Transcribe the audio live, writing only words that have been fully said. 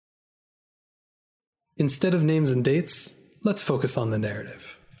Instead of names and dates, let's focus on the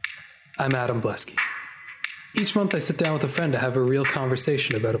narrative. I'm Adam Blesky. Each month I sit down with a friend to have a real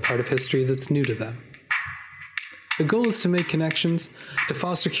conversation about a part of history that's new to them. The goal is to make connections, to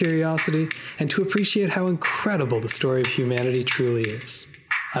foster curiosity, and to appreciate how incredible the story of humanity truly is.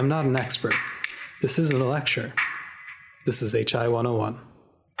 I'm not an expert. This isn't a lecture. This is HI 101.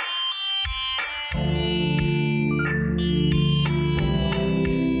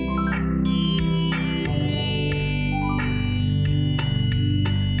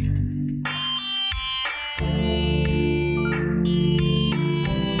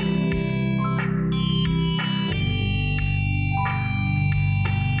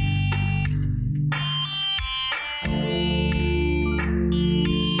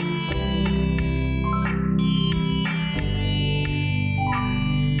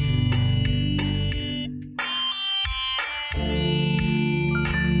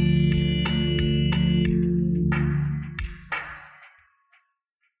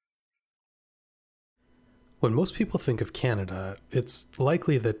 When most people think of Canada, it's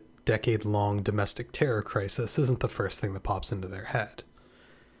likely that decade-long domestic terror crisis isn't the first thing that pops into their head.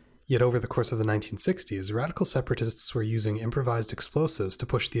 Yet over the course of the 1960s, radical separatists were using improvised explosives to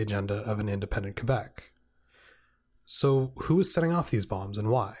push the agenda of an independent Quebec. So who was setting off these bombs and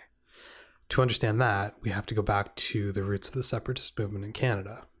why? To understand that, we have to go back to the roots of the separatist movement in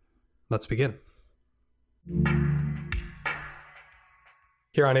Canada. Let's begin.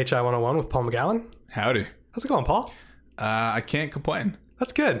 Here on HI 101 with Paul McGowan. Howdy. How's it going, Paul? I can't complain.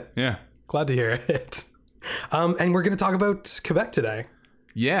 That's good. Yeah. Glad to hear it. And we're going to talk about Quebec today.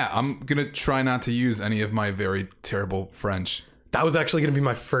 Yeah, I'm going to try not to use any of my very terrible French. That was actually going to be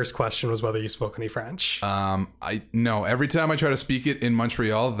my first question, was whether you spoke any French. No, every time I try to speak it in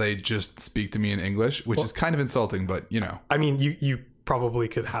Montreal, they just speak to me in English, which is kind of insulting, but you know. I mean, you probably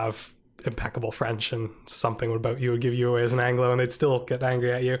could have impeccable French and something about you would give you away as an Anglo and they'd still get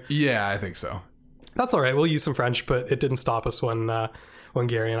angry at you. Yeah, I think so. That's all right. We'll use some French, but it didn't stop us when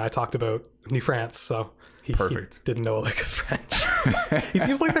Gary and I talked about New France. So he didn't know a lick of French. He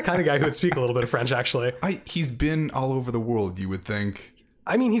seems like the kind of guy who would speak a little bit of French, actually. He's been all over the world, you would think.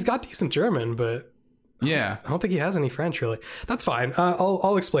 I mean, he's got decent German, but yeah, I don't think he has any French, really. That's fine.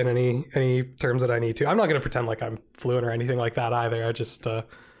 I'll explain any terms that I need to. I'm not going to pretend like I'm fluent or anything like that either. I just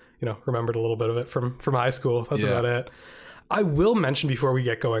remembered a little bit of it from high school. That's about it. I will mention before we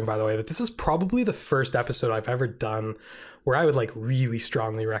get going, by the way, that this is probably the first episode I've ever done where I would really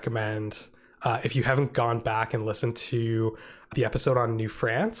strongly recommend, if you haven't gone back and listened to the episode on New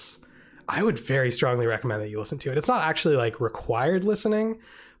France, I would very strongly recommend that you listen to it. It's not actually required listening,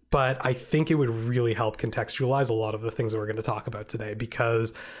 but I think it would really help contextualize a lot of the things that we're going to talk about today,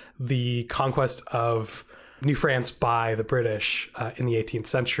 because the conquest of New France by the British in the 18th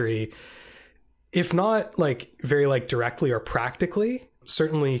century, if not very directly or practically,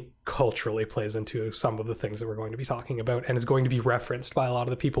 certainly culturally plays into some of the things that we're going to be talking about and is going to be referenced by a lot of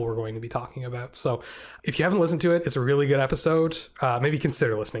the people we're going to be talking about. So if you haven't listened to it, it's a really good episode. Maybe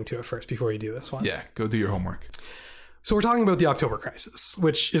consider listening to it first before you do this one. Yeah, go do your homework. So we're talking about the October Crisis,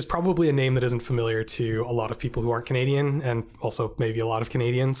 which is probably a name that isn't familiar to a lot of people who aren't Canadian, and also maybe a lot of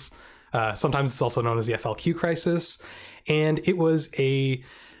Canadians. Sometimes it's also known as the FLQ crisis. And it was a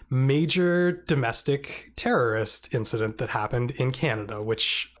major domestic terrorist incident that happened in Canada,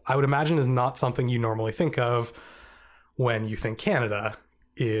 which I would imagine is not something you normally think of when you think Canada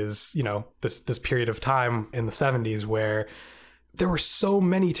is, this period of time in the 70s where there were so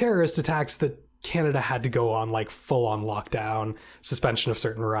many terrorist attacks that Canada had to go on full on lockdown, suspension of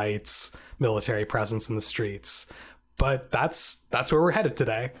certain rights, military presence in the streets. But that's where we're headed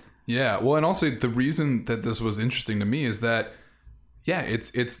today. Yeah, well, and also the reason that this was interesting to me is that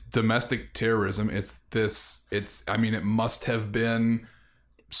it's domestic terrorism. It must have been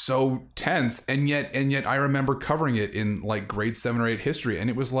so tense, and yet I remember covering it in grade 7 or 8 history, and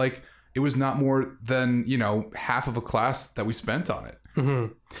it was not more than half of a class that we spent on it.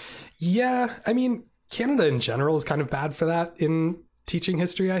 Mm-hmm. Yeah, I mean, Canada in general is kind of bad for that in teaching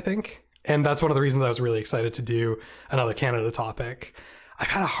history, I think, and that's one of the reasons I was really excited to do another Canada topic. I've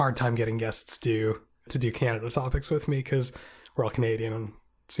had a hard time getting guests to do Canada topics with me because we're all Canadian and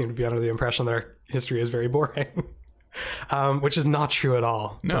seem to be under the impression that our history is very boring, which is not true at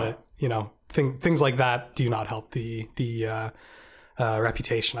all. No. But, things like that do not help the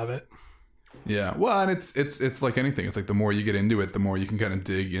reputation of it. Yeah. Well, and it's like anything. It's the more you get into it, the more you can kind of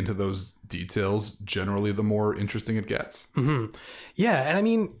dig into those details. Generally, the more interesting it gets. Mm-hmm. Yeah. And I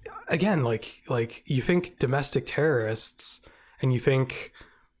mean, again, you think domestic terrorists and you think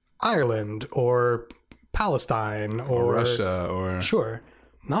Ireland or Palestine or Russia or... Sure.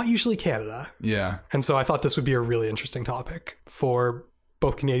 not usually Canada. Yeah. And so I thought this would be a really interesting topic for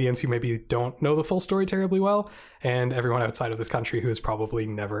both Canadians who maybe don't know the full story terribly well, and everyone outside of this country who has probably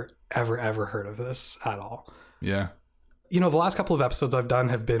never, ever, ever heard of this at all. Yeah. You know, the last couple of episodes I've done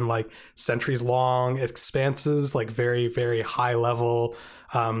have been like centuries long expanses, like very, very high level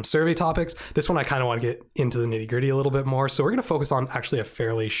survey topics. This one I kind of want to get into the nitty gritty a little bit more. So we're going to focus on actually a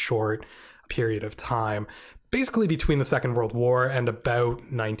fairly short period of time, basically between the Second World War and about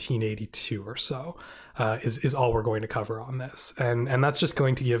 1982 or so. Is all we're going to cover on this. And that's just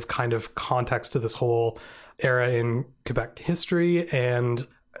going to give kind of context to this whole era in Quebec history, and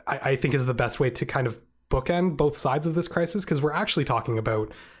I think is the best way to kind of bookend both sides of this crisis, because we're actually talking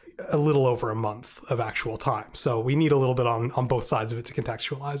about a little over a month of actual time. So we need a little bit on both sides of it to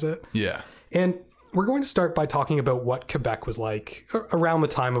contextualize it. Yeah. And we're going to start by talking about what Quebec was like around the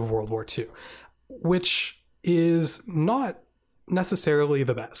time of World War II, which is not necessarily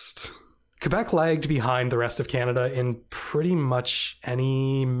the best. Quebec lagged behind the rest of Canada in pretty much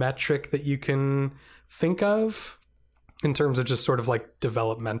any metric that you can think of in terms of just sort of like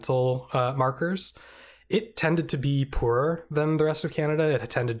developmental markers. It tended to be poorer than the rest of Canada. It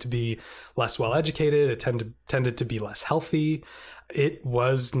tended to be less well educated. It tended to be less healthy. It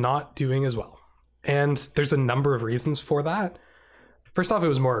was not doing as well. And there's a number of reasons for that. First off, it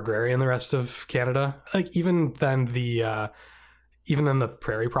was more agrarian than the rest of Canada, like even than the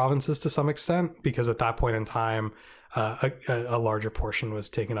prairie provinces to some extent, because at that point in time, a larger portion was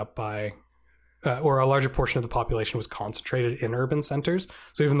taken up by, or a larger portion of the population was concentrated in urban centers.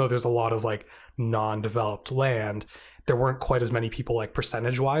 So even though there's a lot of like non-developed land, there weren't quite as many people like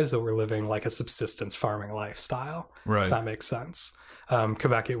percentage-wise that were living like a subsistence farming lifestyle. Right. If that makes sense.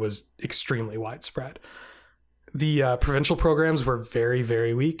 Quebec, it was extremely widespread. The provincial programs were very,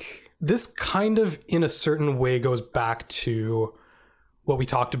 very weak. This kind of, in a certain way, goes back to what we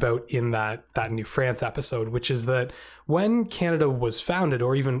talked about in that New France episode, which is that when Canada was founded,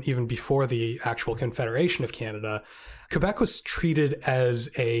 or even before the actual Confederation of Canada, Quebec was treated as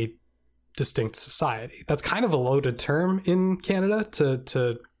a distinct society. That's kind of a loaded term in Canada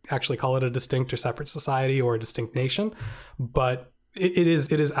to actually call it a distinct or separate society or a distinct nation, but it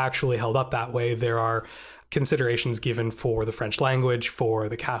is actually held up that way. There are considerations given for the French language, for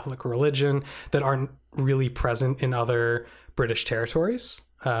the Catholic religion, that aren't really present in other British territories,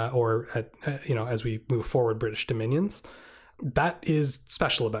 or as we move forward, British dominions. That is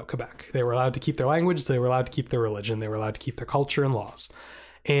special about Quebec. They were allowed to keep their language, they were allowed to keep their religion, they were allowed to keep their culture and laws.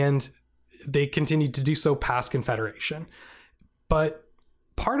 And they continued to do so past Confederation. But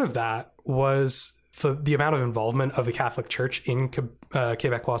part of that was the amount of involvement of the Catholic Church in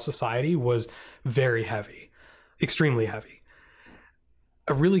Quebecois society was very heavy, extremely heavy.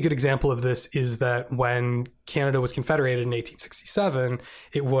 A really good example of this is that when Canada was confederated in 1867,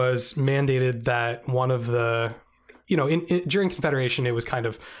 it was mandated that one of the, during Confederation, it was kind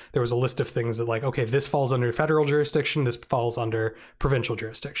of, there was a list of things that like, okay, this falls under federal jurisdiction, this falls under provincial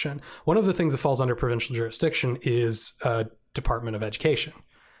jurisdiction. One of the things that falls under provincial jurisdiction is Department of Education,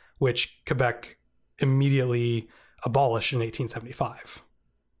 which Quebec immediately abolished in 1875.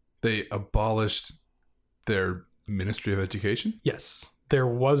 They abolished their Ministry of Education? Yes. There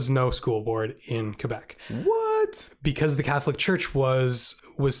was no school board in Quebec. What? Because the Catholic Church was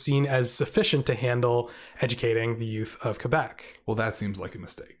seen as sufficient to handle educating the youth of Quebec. Well, that seems like a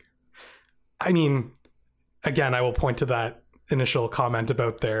mistake. I mean, again, I will point to that initial comment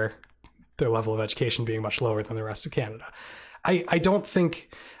about their level of education being much lower than the rest of Canada. I don't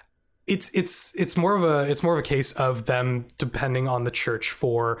think it's more of a case of them depending on the church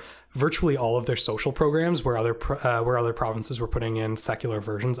for virtually all of their social programs, where other provinces were putting in secular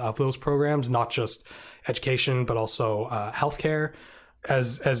versions of those programs, not just education but also healthcare.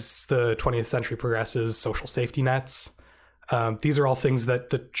 As the 20th century progresses, social safety nets. These are all things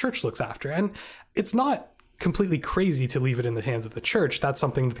that the church looks after, and it's not completely crazy to leave it in the hands of the church. That's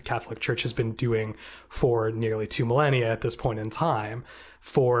something that the Catholic Church has been doing for nearly 2 millennia at this point in time.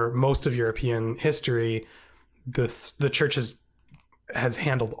 For most of European history, the church has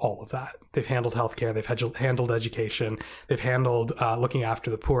handled all of that. They've handled healthcare, they've handled education, they've handled looking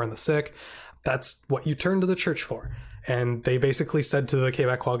after the poor and the sick. That's what you turn to the church for. And they basically said to the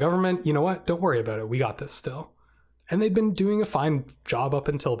Quebecois government, you know what, don't worry about it, we got this still. And they'd been doing a fine job up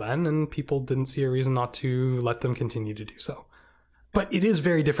until then, and people didn't see a reason not to let them continue to do so. But it is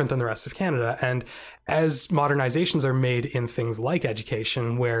very different than the rest of Canada. And as modernizations are made in things like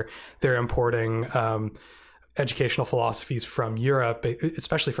education, where they're importing educational philosophies from Europe,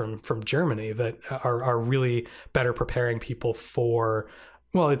 especially from Germany, that are really better preparing people for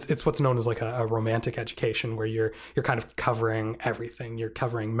Well, it's what's known as like a romantic education, where you're kind of covering everything. You're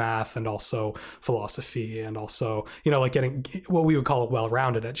covering math and also philosophy, and also, like getting what we would call a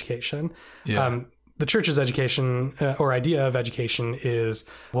well-rounded education. Yeah. The church's education or idea of education is,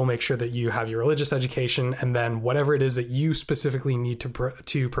 we'll make sure that you have your religious education, and then whatever it is that you specifically need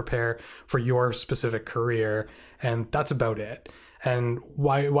to prepare for your specific career, and that's about it. And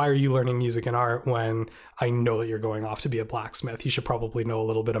why are you learning music and art when I know that you're going off to be a blacksmith? You should probably know a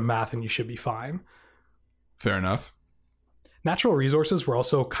little bit of math and you should be fine. Fair enough. Natural resources were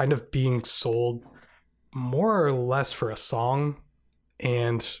also kind of being sold more or less for a song,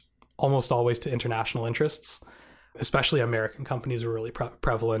 and almost always to international interests. Especially American companies were really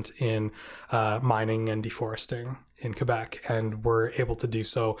prevalent in mining and deforesting in Quebec, and were able to do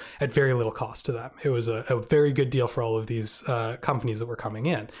so at very little cost to them. It was a very good deal for all of these companies that were coming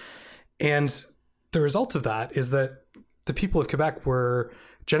in. And the result of that is that the people of Quebec were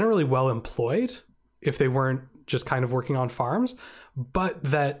generally well employed if they weren't just kind of working on farms, but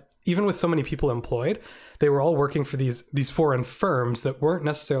that even with so many people employed, they were all working for these foreign firms that weren't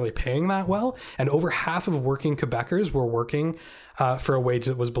necessarily paying that well. And over half of working Quebecers were working for a wage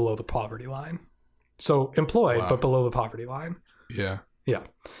that was below the poverty line. So employed, wow, but below the poverty line. Yeah. Yeah.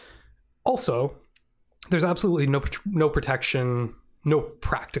 Also, there's absolutely no protection, no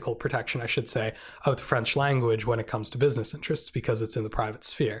practical protection, I should say, of the French language when it comes to business interests, because it's in the private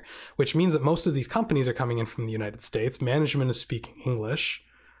sphere, which means that most of these companies are coming in from the United States. Management is speaking English.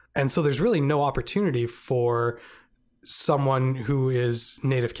 And so there's really no opportunity for someone who is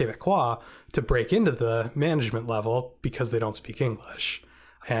native Quebecois to break into the management level, because they don't speak English.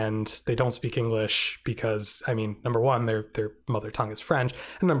 And they don't speak English because, number one, their mother tongue is French.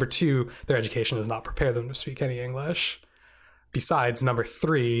 And number two, their education does not prepare them to speak any English. Besides, number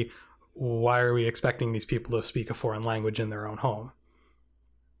three, why are we expecting these people to speak a foreign language in their own home?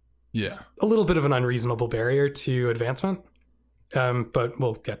 Yeah. It's a little bit of an unreasonable barrier to advancement. But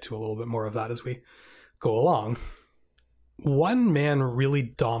we'll get to a little bit more of that as we go along. One man really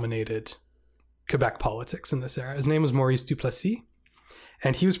dominated Quebec politics in this era. His name was Maurice Duplessis,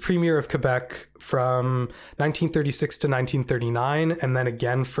 and he was premier of Quebec from 1936 to 1939, and then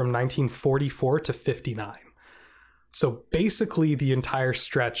again from 1944 to 59. So basically the entire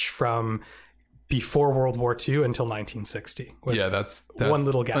stretch from before World War II until 1960. Yeah, that's one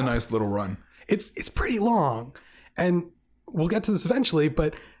little gap. A nice little run. It's pretty long, and we'll get to this eventually,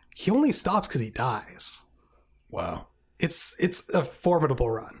 but he only stops because he dies. Wow. It's a formidable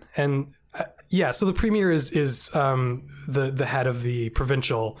run. And so the premier is the head of the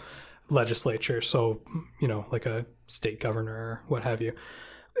provincial legislature. So, like a state governor or what have you.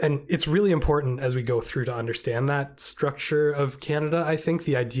 And it's really important as we go through to understand that structure of Canada. I think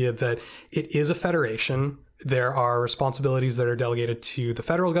the idea that it is a federation. There are responsibilities that are delegated to the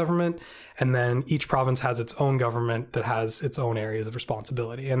federal government, and then each province has its own government that has its own areas of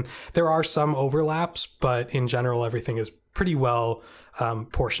responsibility. And there are some overlaps, but in general, everything is pretty well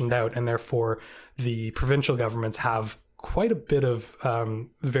portioned out, and therefore the provincial governments have quite a bit of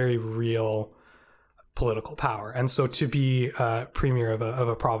very real political power. And so to be premier of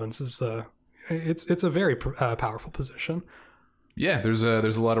a province is it's a very powerful position. Yeah, there's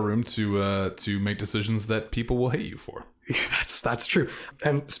a lot of room to make decisions that people will hate you for. Yeah, that's true.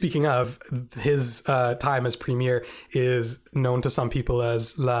 And speaking of, his time as premier is known to some people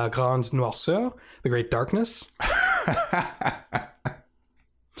as La Grande Noirceur, the Great Darkness.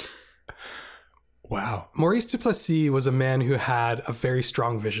 Wow. Maurice Duplessis was a man who had a very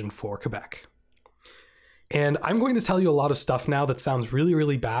strong vision for Quebec. And I'm going to tell you a lot of stuff now that sounds really,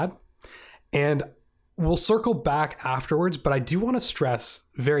 really bad. And we'll circle back afterwards, but I do want to stress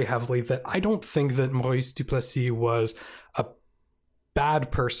very heavily that I don't think that Maurice Duplessis was a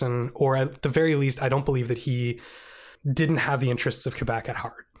bad person, or at the very least, I don't believe that he didn't have the interests of Quebec at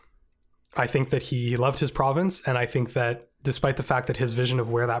heart. I think that he loved his province, and I think that despite the fact that his vision of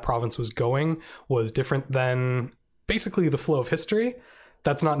where that province was going was different than basically the flow of history,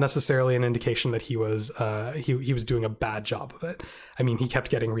 that's not necessarily an indication that he was he was doing a bad job of it. He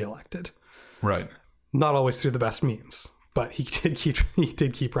kept getting reelected. Right. Not always through the best means, but he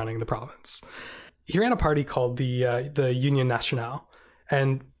did keep running the province. He ran a party called the Union Nationale,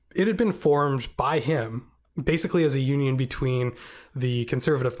 and it had been formed by him basically as a union between the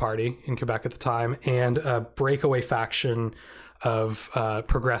Conservative Party in Quebec at the time and a breakaway faction of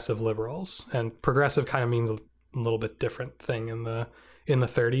progressive liberals. And progressive kind of means a little bit different thing in the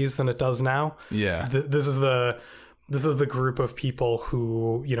 30s than it does now. Yeah. This is the group of people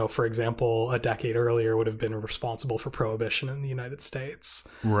who, for example, a decade earlier would have been responsible for prohibition in the United States.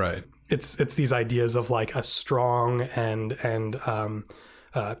 Right. It's these ideas of like a strong and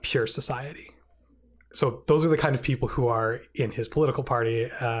pure society. So those are the kind of people who are in his political party,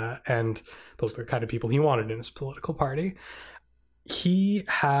 and those are the kind of people he wanted in his political party. He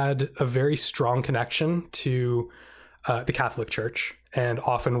had a very strong connection to the Catholic Church, and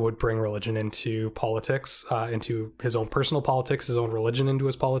often would bring religion into politics, into his own personal politics, his own religion into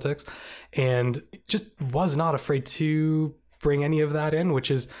his politics, and just was not afraid to bring any of that in,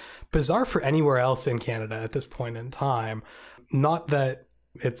 which is bizarre for anywhere else in Canada at this point in time. Not that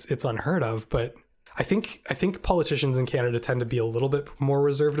it's unheard of, but I think politicians in Canada tend to be a little bit more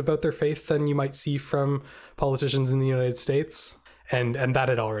reserved about their faith than you might see from politicians in the United States, and that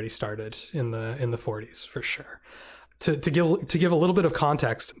had already started in the 40s for sure. To give a little bit of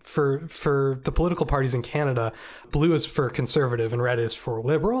context for the political parties in Canada, blue is for conservative and red is for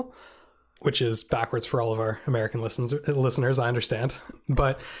liberal, which is backwards for all of our American listeners, I understand.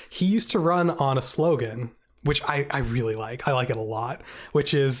 But he used to run on a slogan, which I really like. I like it a lot,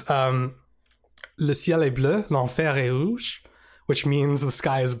 which is Le ciel est bleu, l'enfer est rouge, which means the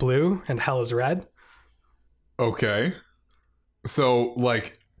sky is blue and hell is red. Okay. So,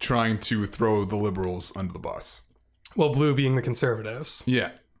 like, trying to throw the liberals under the bus. Well, blue being the conservatives.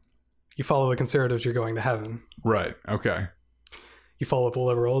 Yeah. You follow the conservatives, you're going to heaven. Right. Okay. You follow the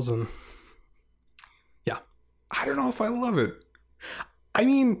liberals and... yeah. I don't know if I love it. I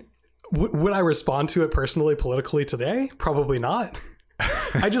mean, would I respond to it personally, politically today? Probably not.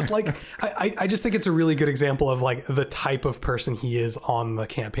 I just like... I just think it's a really good example of, like, the type of person he is on the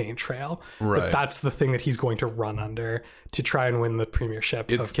campaign trail. Right. But that's the thing that he's going to run under to try and win the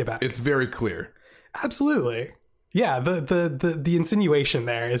premiership of Quebec. It's very clear. Absolutely. Yeah, the insinuation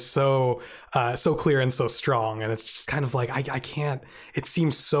there is so clear and so strong, and it's just kind of like I can't. It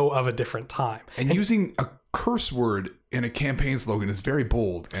seems so of a different time. And using a curse word in a campaign slogan is very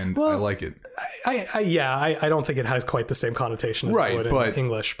bold, and I like it. I don't think it has quite the same connotation as it would in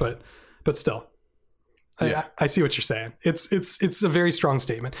English, but still, yeah. I see what you're saying. It's a very strong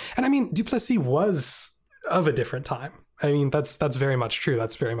statement, and I mean Duplessis was of a different time. I mean, that's very much true.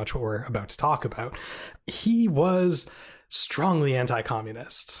 That's very much what we're about to talk about. He was strongly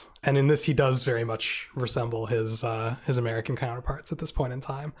anti-communist. And in this, he does very much resemble his American counterparts at this point in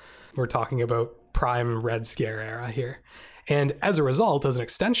time. We're talking about prime Red Scare era here. And as a result, as an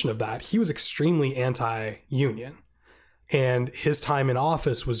extension of that, he was extremely anti-union. And his time in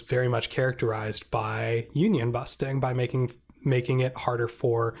office was very much characterized by union busting, by making it harder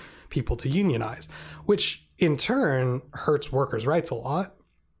for people to unionize, which in turn hurts workers' rights a lot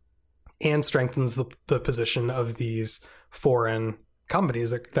and strengthens the position of these foreign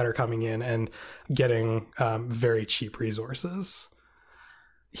companies that are coming in and getting very cheap resources.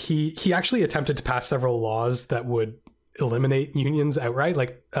 He actually attempted to pass several laws that would eliminate unions outright,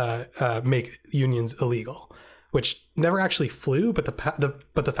 like make unions illegal, which never actually flew. But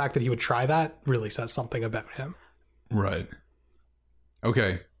the fact that he would try that really says something about him. Right.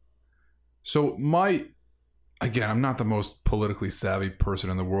 Okay. So again, I'm not the most politically savvy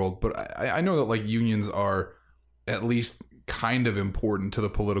person in the world, but I know that like unions are at least kind of important to the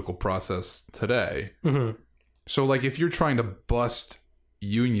political process today. Mm-hmm. So like if you're trying to bust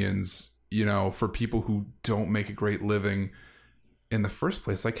unions, you know, for people who don't make a great living in the first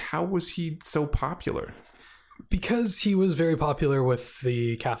place, like how was he so popular? Because he was very popular with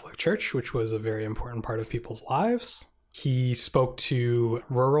the Catholic Church, which was a very important part of people's lives. He spoke to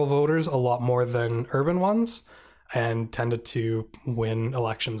rural voters a lot more than urban ones and tended to win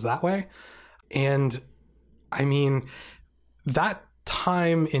elections that way. And I mean, that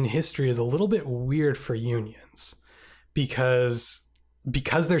time in history is a little bit weird for unions because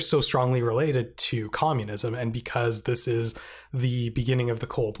they're so strongly related to communism, and because this is the beginning of the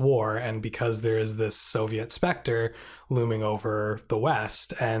Cold War, and because there is this Soviet specter looming over the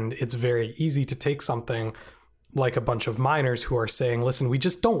West. And it's very easy to take something like a bunch of miners who are saying, listen, we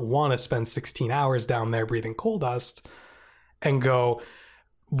just don't want to spend 16 hours down there breathing coal dust, and go,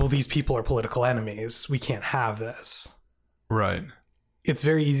 well, these people are political enemies. We can't have this. Right. It's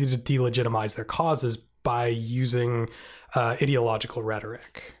very easy to delegitimize their causes by using ideological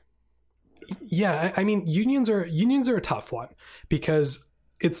rhetoric. Yeah, I mean, unions are a tough one because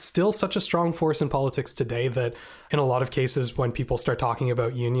it's still such a strong force in politics today that in a lot of cases when people start talking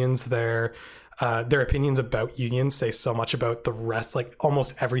about unions, their opinions about unions say so much about the rest, like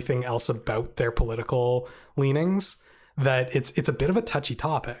almost everything else about their political leanings, that it's a bit of a touchy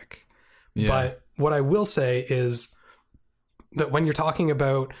topic. Yeah. But what I will say is that when you're talking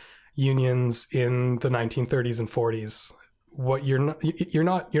about unions in the 1930s and 40s, what you're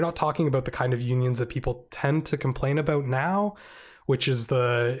not talking about the kind of unions that people tend to complain about now, which is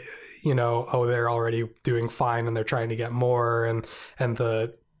the you know, oh, they're already doing fine and they're trying to get more. And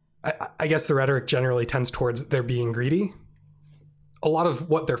I guess the rhetoric generally tends towards they're being greedy. A lot of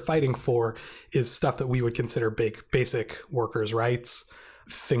what they're fighting for is stuff that we would consider basic workers' rights,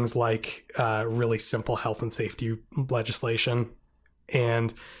 things like really simple health and safety legislation.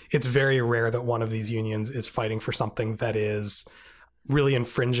 And it's very rare that one of these unions is fighting for something that is really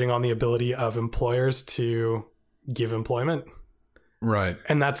infringing on the ability of employers to give employment. Right.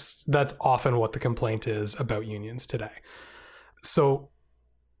 And that's often what the complaint is about unions today. So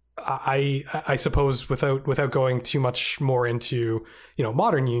I suppose without going too much more into, you know,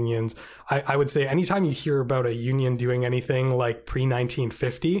 modern unions, I would say anytime you hear about a union doing anything like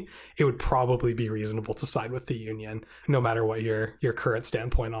pre-1950, it would probably be reasonable to side with the union, no matter what your current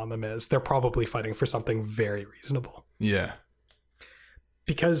standpoint on them is. They're probably fighting for something very reasonable. Yeah.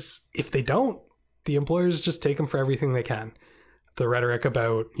 Because if they don't, the employers just take them for everything they can. The rhetoric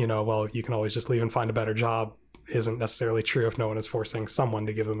about, you know, well, you can always just leave and find a better job isn't necessarily true if no one is forcing someone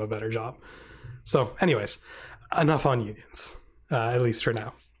to give them a better job. So anyways, enough on unions, at least for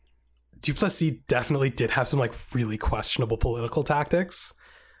now. Duplessis definitely did have some like really questionable political tactics.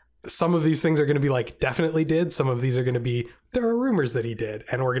 Some of these things are going to be like definitely did. Some of these are going to be there are rumors that he did.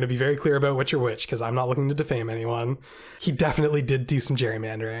 And we're going to be very clear about which are which because I'm not looking to defame anyone. He definitely did do some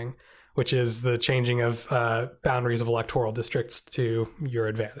gerrymandering, which is the changing of boundaries of electoral districts to your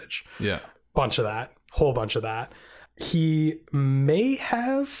advantage. Yeah. Bunch of that. Whole bunch of that. He may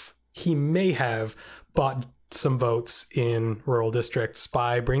have bought some votes in rural districts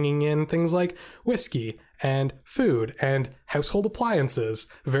by bringing in things like whiskey and food and household appliances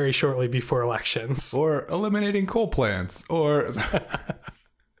very shortly before elections. Or eliminating coal plants or...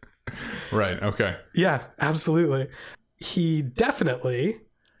 Right. Okay. Yeah, absolutely. He definitely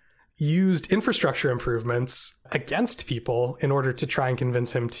used infrastructure improvements against people in order to try and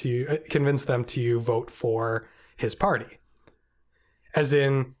convince them to vote for his party. As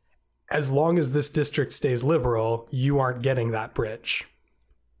in, as long as this district stays liberal, you aren't getting that bridge.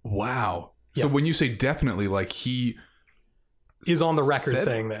 Wow. Yeah. So when you say definitely, like he is on the record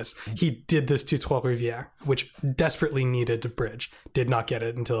saying this. He did this to Trois-Rivières, which desperately needed a bridge. Did not get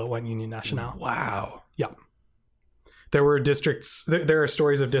it until it went Union Nationale. Wow. Yeah. There were districts, there are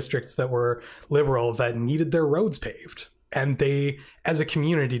stories of districts that were liberal that needed their roads paved. And they, as a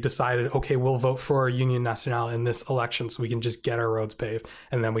community, decided, okay, we'll vote for Union Nationale in this election so we can just get our roads paved.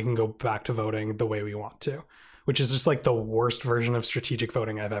 And then we can go back to voting the way we want to, which is just like the worst version of strategic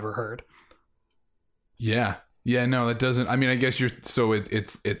voting I've ever heard. Yeah. Yeah, no, that doesn't, I mean, I guess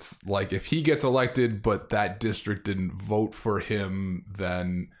it's like if he gets elected, but that district didn't vote for him,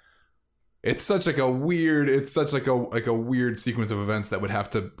 then... It's such like a weird sequence of events that would have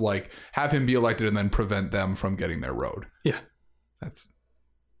to like have him be elected and then prevent them from getting their road. Yeah. That's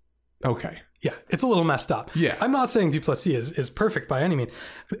okay. Yeah. It's a little messed up. Yeah. I'm not saying Duplessis is perfect by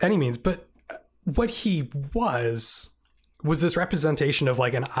any means, but what he was this representation of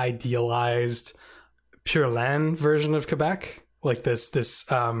like an idealized Pure Laine version of Quebec. Like this,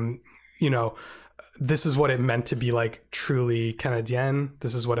 you know, this is what it meant to be like truly Canadien.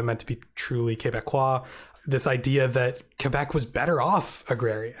 This is what it meant to be truly Québécois. This idea that Quebec was better off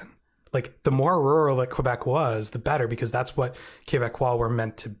agrarian. Like the more rural that Quebec was, the better, because that's what Québécois were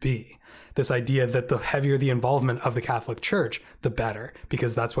meant to be. This idea that the heavier the involvement of the Catholic Church, the better,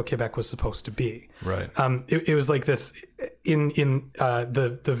 because that's what Quebec was supposed to be. Right. It was like this in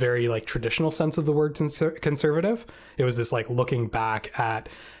the very like traditional sense of the word conservative. It was this like looking back at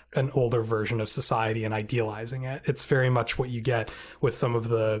an older version of society and idealizing it. It's very much what you get with some of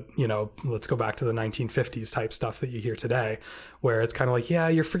the, you know, let's go back to the 1950s type stuff that you hear today, where it's kind of like, yeah,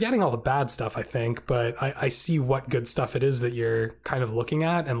 you're forgetting all the bad stuff, I think, but I see what good stuff it is that you're kind of looking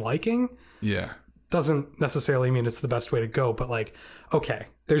at and liking. Yeah. Doesn't necessarily mean it's the best way to go, but like, okay,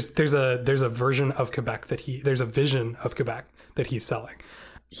 there's a version of Quebec there's a vision of Quebec that he's selling.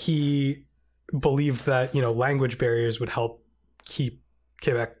 He believed that, you know, language barriers would help keep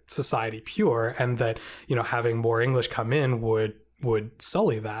Quebec society pure, and that, you know, having more English come in would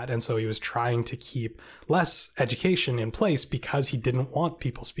sully that. And so he was trying to keep less education in place because he didn't want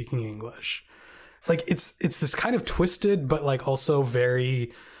people speaking English. Like it's this kind of twisted but like also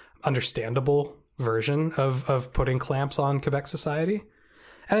very understandable version of putting clamps on Quebec society.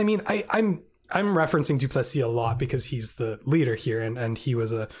 And I mean, I'm referencing Duplessis a lot because he's the leader here and he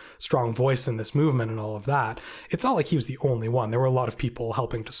was a strong voice in this movement and all of that. It's not like he was the only one. There were a lot of people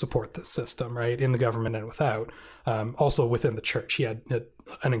helping to support this system, right? In the government and without. Also within the church. He had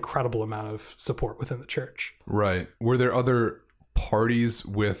an incredible amount of support within the church. Right. Were there other parties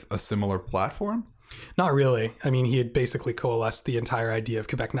with a similar platform? Not really. I mean, he had basically coalesced the entire idea of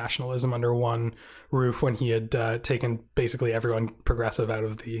Quebec nationalism under one roof when he had taken basically everyone progressive out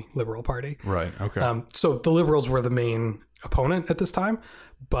of the Liberal Party. Right. Okay. So the Liberals were the main opponent at this time,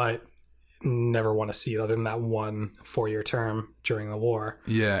 but never won a seat other than that one 4-year term during the war.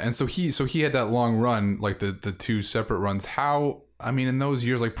 Yeah, and so he had that long run, like the two separate runs. How, I mean, in those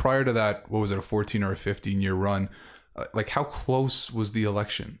years, like prior to that, what was it, a 14 or a 15-year run? Like how close was the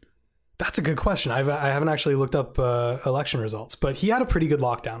election? That's a good question. I haven't actually looked up election results, but he had a pretty good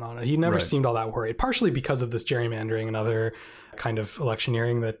lockdown on it. He never seemed all that worried, partially because of this gerrymandering and other kind of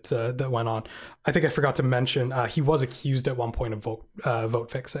electioneering that went on. I think I forgot to mention he was accused at one point of vote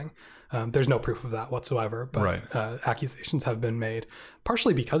fixing. There's no proof of that whatsoever, but accusations have been made,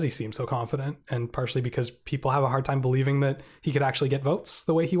 partially because he seemed so confident and partially because people have a hard time believing that he could actually get votes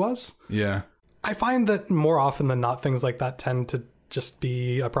the way he was. Yeah. I find that more often than not, things like that tend to just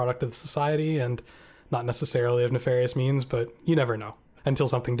be a product of society and not necessarily of nefarious means, but you never know. Until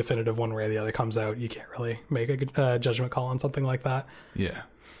something definitive one way or the other comes out, you can't really make a judgment call on something like that. Yeah.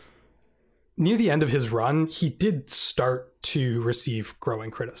 Near the end of his run, he did start to receive growing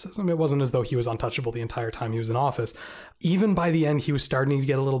criticism. It wasn't as though he was untouchable the entire time he was in office. Even by the end, he was starting to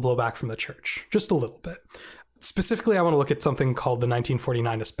get a little blowback from the church, just a little bit. Specifically, I want to look at something called the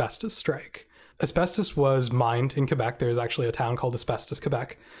 1949 asbestos strike. Asbestos was mined in Quebec. There's actually a town called Asbestos,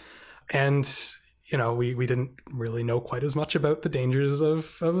 Quebec. And, you know, we didn't really know quite as much about the dangers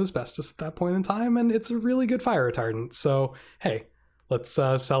of asbestos at that point in time. And it's a really good fire retardant. So, hey, let's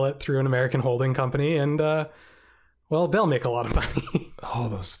sell it through an American holding company and, well, they'll make a lot of money. Oh,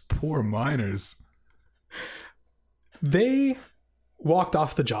 those poor miners. They walked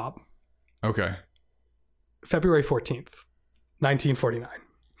off the job. Okay. February 14th, 1949.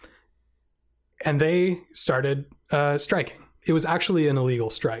 And they started striking. It was actually an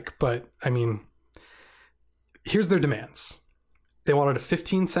illegal strike, but I mean, here's their demands. They wanted a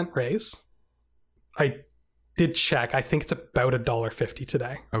 15-cent raise. I did check. I think it's about $1.50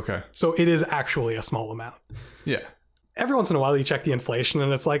 today. Okay. So it is actually a small amount. Yeah. Every once in a while you check the inflation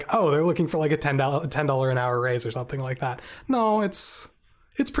and it's like, oh, they're looking for like a $10 an hour raise or something like that. No, it's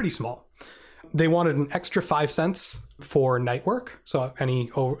pretty small. They wanted an extra 5 cents for night work. So any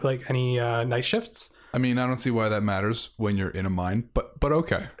night shifts. I mean, I don't see why that matters when you're in a mine, but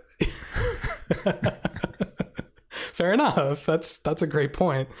okay. Fair enough. That's a great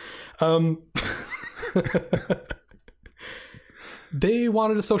point. They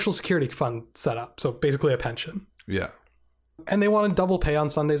wanted a social security fund set up. So basically a pension. Yeah. And they wanted double pay on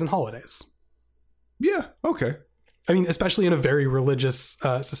Sundays and holidays. Yeah. Okay. I mean, especially in a very religious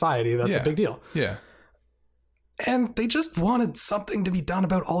society, that's a big deal. Yeah. And they just wanted something to be done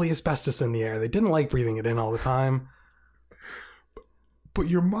about all the asbestos in the air. They didn't like breathing it in all the time. But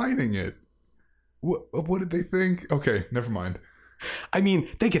you're mining it. What did they think? Okay, never mind. I mean,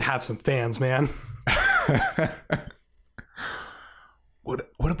 they could have some fans, man.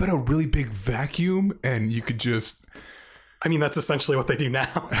 What about a really big vacuum and you could just... I mean, that's essentially what they do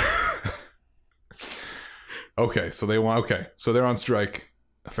now. Okay, so they're on strike.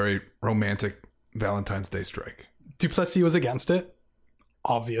 A very romantic Valentine's Day strike. Duplessis was against it,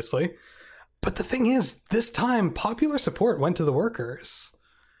 obviously. But the thing is, this time, popular support went to the workers.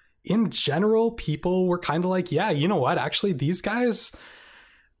 In general, people were kind of like, yeah, you know what? Actually, these guys,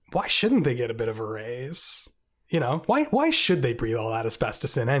 why shouldn't they get a bit of a raise? You know, why should they breathe all that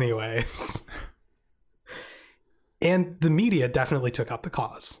asbestos in anyways? And the media definitely took up the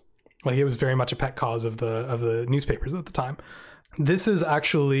cause. Like, it was very much a pet cause of the newspapers at the time. This is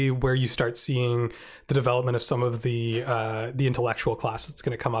actually where you start seeing the development of some of the intellectual class that's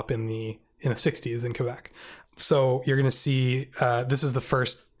going to come up in the 60s in Quebec. So you're going to see this is the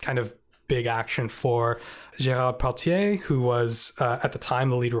first kind of big action for Gérard Peltier, who was at the time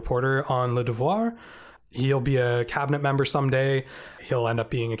the lead reporter on Le Devoir. He'll be a cabinet member someday. He'll end up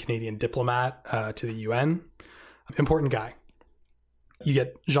being a Canadian diplomat to the UN. Important guy. You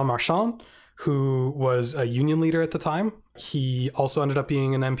get Jean Marchand, who was a union leader at the time. He also ended up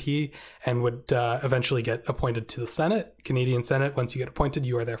being an MP and would eventually get appointed to the Senate, Canadian Senate. Once you get appointed,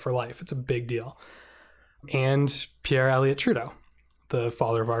 you are there for life. It's a big deal. And Pierre Elliott Trudeau, the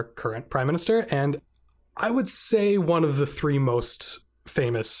father of our current prime minister, and I would say one of the three most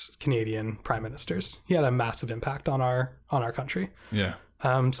famous Canadian prime ministers. He had a massive impact on our country. Yeah.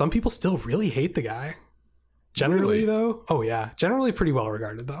 Some people still really hate the guy. Generally, though, oh yeah, generally pretty well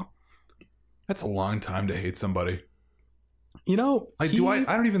regarded though. That's a long time to hate somebody. You know, I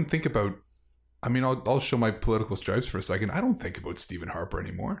don't even think about. I mean, I'll show my political stripes for a second. I don't think about Stephen Harper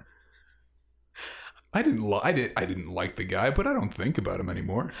anymore. I didn't like the guy, but I don't think about him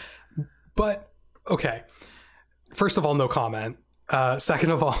anymore. But Okay. First of all, no comment.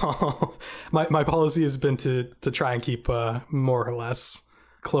 Second of all, my policy has been to try and keep more or less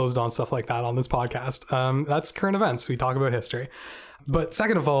closed on stuff like that on this podcast. That's current events. We talk about history. But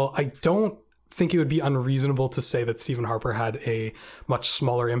second of all, I don't think it would be unreasonable to say that Stephen Harper had a much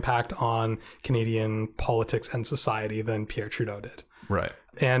smaller impact on Canadian politics and society than Pierre Trudeau did. Right.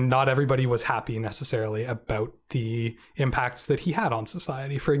 And not everybody was happy necessarily about the impacts that he had on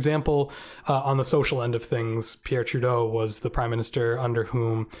society. For example, on the social end of things, Pierre Trudeau was the prime minister under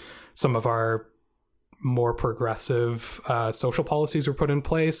whom some of our more progressive social policies were put in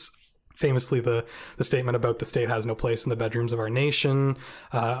place. Famously, the statement about the state has no place in the bedrooms of our nation,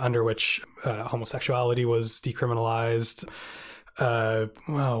 under which homosexuality was decriminalized.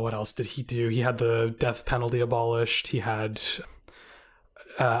 Well, what else did he do? He had the death penalty abolished. He had,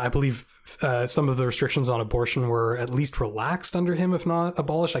 I believe, some of the restrictions on abortion were at least relaxed under him, if not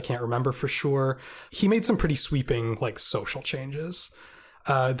abolished. I can't remember for sure. He made some pretty sweeping, like, social changes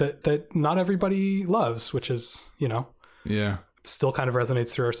that not everybody loves, which is, yeah, still kind of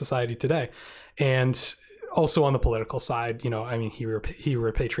resonates through our society today. And also on the political side, I mean, he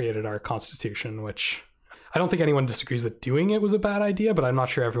repatriated our Constitution, which I don't think anyone disagrees that doing it was a bad idea, but I'm not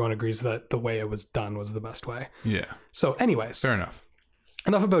sure everyone agrees that the way it was done was the best way. Yeah. So anyways. Fair enough.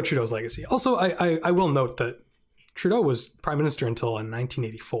 Enough about Trudeau's legacy. Also, I will note that Trudeau was prime minister until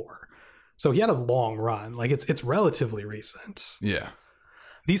 1984. So he had a long run. Like, it's relatively recent. Yeah.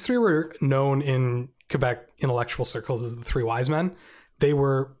 These three were known in Quebec intellectual circles as the Three Wise Men. They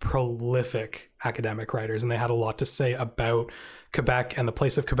were prolific academic writers, and they had a lot to say about Quebec and the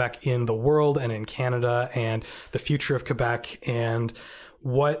place of Quebec in the world and in Canada, and the future of Quebec, and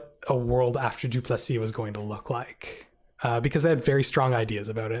what a world after Duplessis was going to look like. Because they had very strong ideas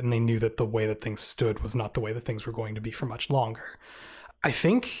about it, and they knew that the way that things stood was not the way that things were going to be for much longer. I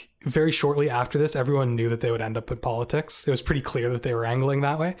think very shortly after this, everyone knew that they would end up in politics. It was pretty clear that they were angling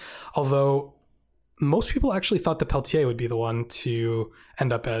that way. Although most people actually thought that Pelletier would be the one to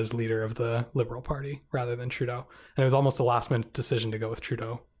end up as leader of the Liberal Party rather than Trudeau. And it was almost a last-minute decision to go with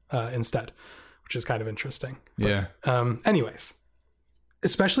Trudeau instead, which is kind of interesting. Yeah. Anyways,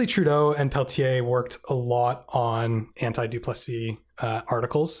 especially Trudeau and Pelletier worked a lot on anti-Duplessis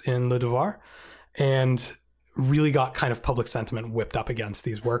articles in Le Devoir, and really got kind of public sentiment whipped up against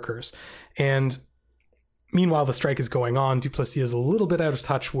these workers. And meanwhile, the strike is going on. Duplessis is a little bit out of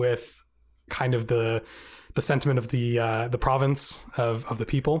touch with kind of the sentiment of the province of the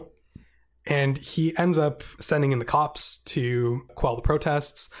people. And he ends up sending in the cops to quell the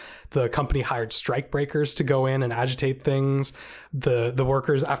protests. The company hired strike breakers to go in and agitate things. The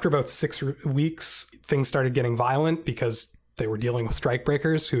workers, after about 6 weeks, things started getting violent because they were dealing with strike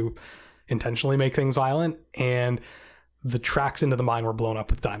breakers who intentionally make things violent, and the tracks into the mine were blown up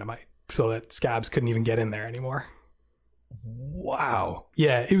with dynamite so that scabs couldn't even get in there anymore. Wow.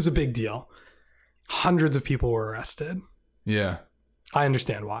 Yeah, it was a big deal. Hundreds of people were arrested. Yeah. I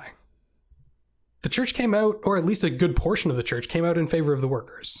understand why. The church came out, or at least a good portion of the church came out in favor of the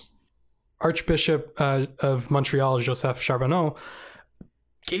workers. Archbishop of Montreal, Joseph Charbonneau,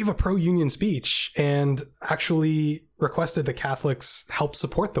 gave a pro-union speech and actually requested that Catholics help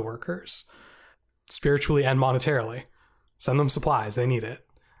support the workers spiritually and monetarily. Send them supplies. They need it.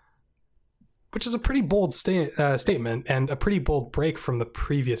 Which is a pretty bold statement and a pretty bold break from the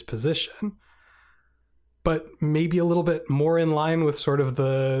previous position. But maybe a little bit more in line with sort of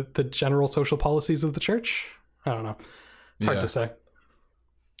the general social policies of the church. I don't know. It's hard to say.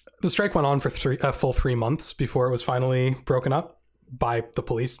 The strike went on for a full 3 months before it was finally broken up by the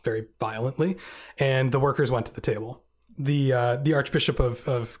police very violently, and the workers went to the table. The Archbishop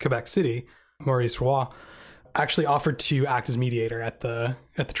of Quebec City, Maurice Roy, actually offered to act as mediator at the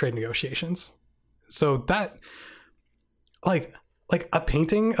trade negotiations. So that, like a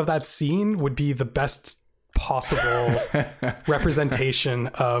painting of that scene would be the best possible representation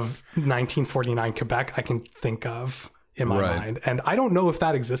of 1949 Quebec I can think of in my mind. And I don't know if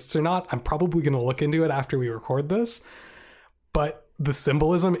that exists or not. I'm probably going to look into it after we record this. But the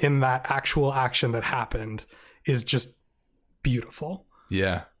symbolism in that actual action that happened is just beautiful.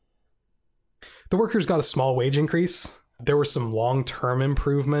 Yeah. The workers got a small wage increase. There were some long-term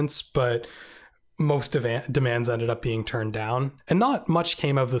improvements, but most demands ended up being turned down. And not much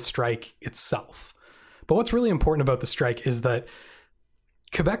came of the strike itself. But what's really important about the strike is that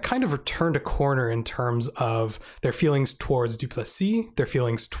Quebec kind of turned a corner in terms of their feelings towards Duplessis, their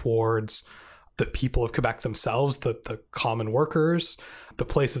feelings towards the people of Quebec themselves, the common workers, the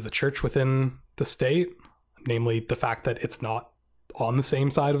place of the church within the state, namely the fact that it's not on the same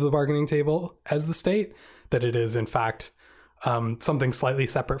side of the bargaining table as the state, that it is in fact something slightly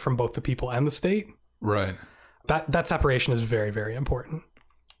separate from both the people and the state. Right. That separation is very, very important.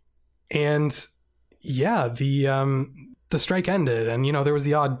 And yeah, the strike ended, and there was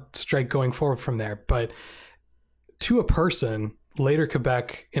the odd strike going forward from there. But to a person, later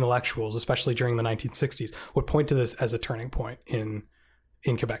Quebec intellectuals, especially during the 1960s, would point to this as a turning point in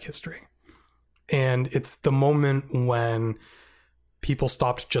Quebec history. And it's the moment when people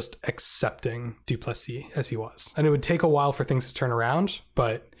stopped just accepting Duplessis as he was. And it would take a while for things to turn around,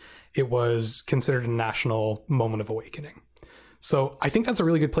 but it was considered a national moment of awakening. So I think that's a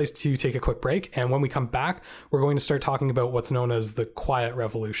really good place to take a quick break. And when we come back, we're going to start talking about what's known as the Quiet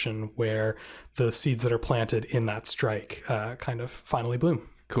Revolution, where the seeds that are planted in that strike kind of finally bloom.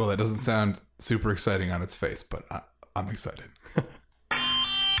 Cool. That doesn't sound super exciting on its face, but I'm excited.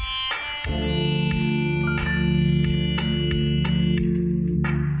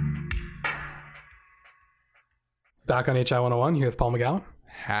 Back on HI 101 here with Paul McGowan.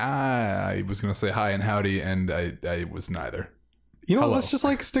 Hi. I was going to say hi and howdy, and I was neither. Hello. Let's just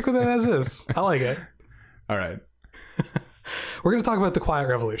stick with it as is. I like it. All right. We're going to talk about the Quiet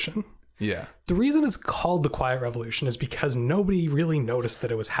Revolution. Yeah. The reason it's called the Quiet Revolution is because nobody really noticed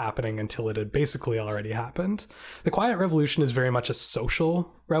that it was happening until it had basically already happened. The Quiet Revolution is very much a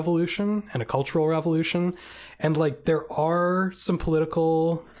social revolution and a cultural revolution. And there are some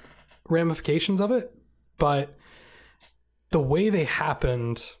political ramifications of it, but the way they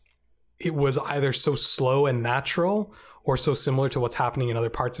happened, it was either so slow and natural or so similar to what's happening in other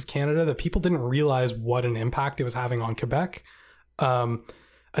parts of Canada that people didn't realize what an impact it was having on Quebec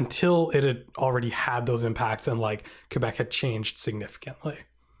until it had already had those impacts and Quebec had changed significantly.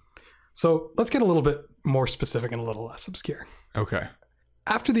 So let's get a little bit more specific and a little less obscure. Okay.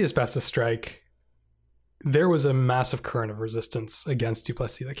 After the asbestos strike, there was a massive current of resistance against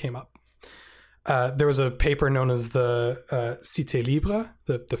Duplessis that came up. There was a paper known as the Cité Libre,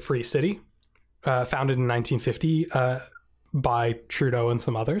 the Free City, founded in 1950 by Trudeau and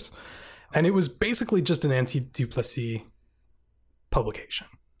some others. And it was basically just an anti-Duplessis publication.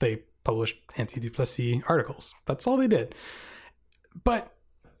 They published anti-Duplessis articles. That's all they did. But,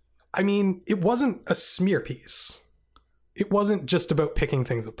 it wasn't a smear piece. It wasn't just about picking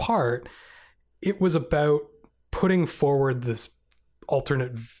things apart. It was about putting forward this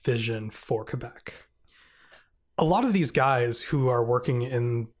alternate vision for Quebec. A lot of these guys who are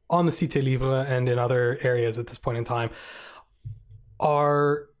working on the Cité Libre and in other areas at this point in time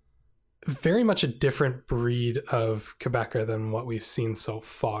are very much a different breed of Quebecer than what we've seen so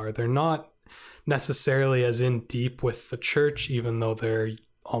far. They're not necessarily as in deep with the church, even though they're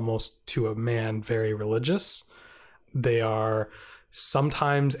almost to a man very religious. They are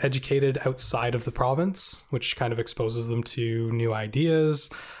sometimes educated outside of the province, which kind of exposes them to new ideas,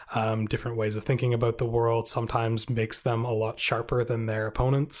 different ways of thinking about the world, sometimes makes them a lot sharper than their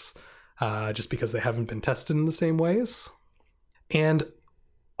opponents, just because they haven't been tested in the same ways. And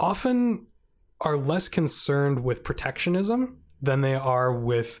often are less concerned with protectionism than they are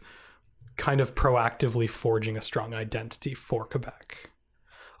with kind of proactively forging a strong identity for Quebec.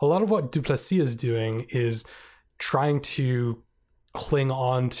 A lot of what Duplessis is doing is trying to cling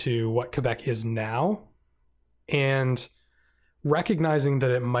on to what Quebec is now and recognizing that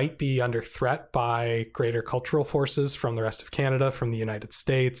it might be under threat by greater cultural forces from the rest of Canada, from the United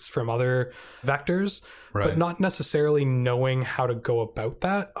States, from other vectors, right, but not necessarily knowing how to go about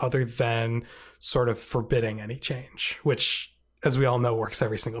that other than sort of forbidding any change, which, as we all know, works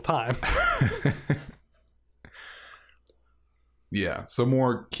every single time. Yeah, so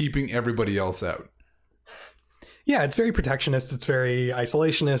more keeping everybody else out. Yeah, it's very protectionist. It's very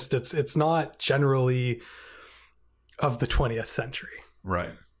isolationist. It's not generally of the 20th century.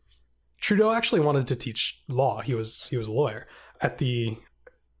 Right. Trudeau actually wanted to teach law. He was a lawyer at a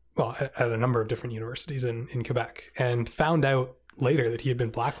number of different universities in Quebec, and found out later that he had been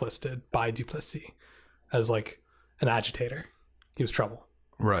blacklisted by Duplessis as like an agitator. He was trouble.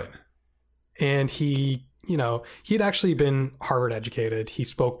 Right. And he had actually been Harvard educated. He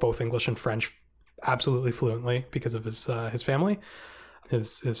spoke both English and French absolutely fluently because of his family.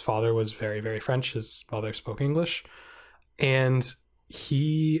 His father was very, very French. His mother spoke English. And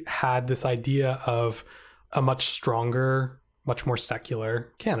he had this idea of a much stronger, much more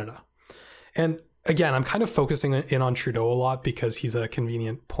secular Canada. And again, I'm kind of focusing in on Trudeau a lot because he's a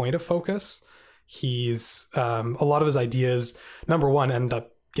convenient point of focus. He's a lot of his ideas, number one, end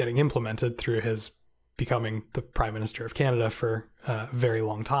up getting implemented through his becoming the Prime Minister of Canada for a very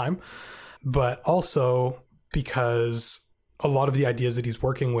long time. But also because a lot of the ideas that he's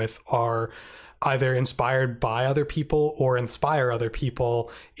working with are either inspired by other people or inspire other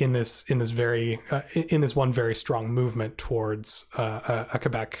people in this one very strong movement towards a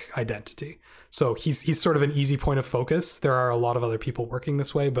Quebec identity. So he's sort of an easy point of focus. There are a lot of other people working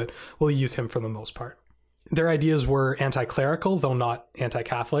this way, but we'll use him for the most part. Their ideas were anti-clerical, though not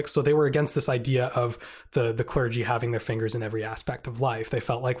anti-Catholic. So they were against this idea of the clergy having their fingers in every aspect of life. They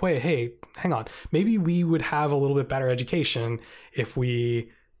felt like, wait, hey, hang on. Maybe we would have a little bit better education if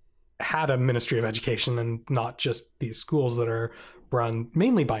we had a Ministry of Education and not just these schools that are run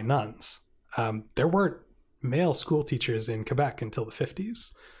mainly by nuns. There weren't male school teachers in Quebec until the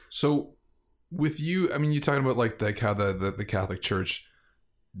 50s. So with you, I mean, you're talking about like how the Catholic Church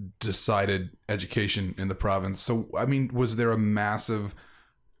decided education in the province. So, I mean, was there a massive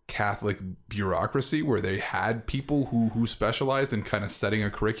Catholic bureaucracy where they had people who specialized in kind of setting a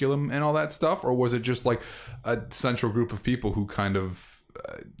curriculum and all that stuff? Or was it just like a central group of people who kind of,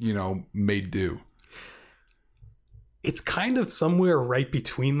 made do? It's kind of somewhere right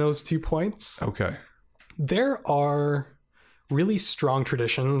between those 2 points. Okay. There are really strong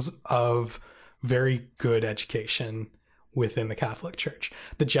traditions of very good education within the Catholic Church.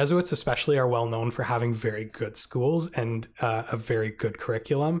 The Jesuits especially are well known for having very good schools and a very good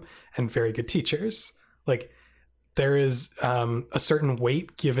curriculum and very good teachers. Like, there is a certain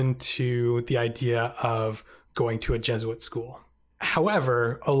weight given to the idea of going to a Jesuit school.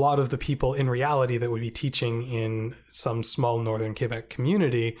 However, a lot of the people in reality that would be teaching in some small northern Quebec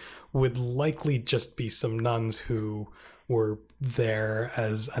community would likely just be some nuns who were there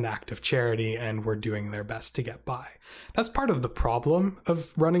as an act of charity and were doing their best to get by. That's part of the problem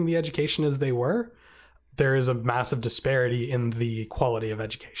of running the education as they were. There is a massive disparity in the quality of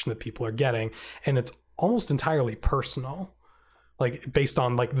education that people are getting, and it's almost entirely personal, like based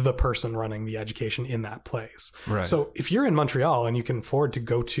on like the person running the education in that place. Right. So if you're in Montreal and you can afford to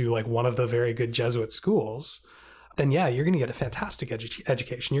go to like one of the very good Jesuit schools, then yeah, you're going to get a fantastic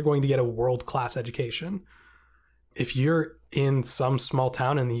education. You're going to get a world-class education. If you're in some small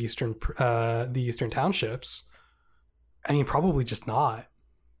town in the eastern townships, I mean, probably just not.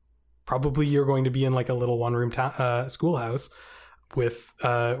 Probably you're going to be in like a little one-room schoolhouse with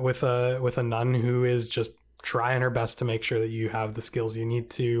a nun who is just trying her best to make sure that you have the skills you need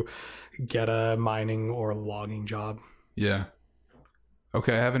to get a mining or logging job. Yeah.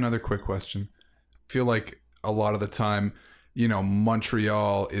 Okay, I have another quick question. I feel like a lot of the time,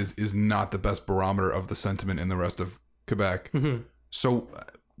 Montreal is not the best barometer of the sentiment in the rest of Quebec. Mm-hmm. So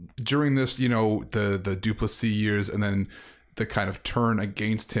during this, the Duplessis years and then the kind of turn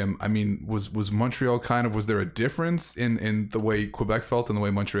against him, I mean, was Montreal was there a difference in the way Quebec felt and the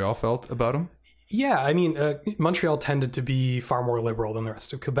way Montreal felt about him? Yeah, I mean, Montreal tended to be far more liberal than the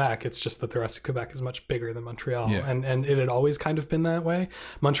rest of Quebec. It's just that the rest of Quebec is much bigger than Montreal. Yeah. And it had always kind of been that way.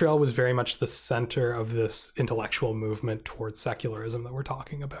 Montreal was very much the center of this intellectual movement towards secularism that we're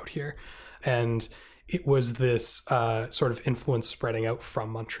talking about here. And it was this sort of influence spreading out from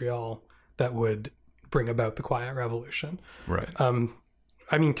Montreal that would bring about the Quiet Revolution. Right.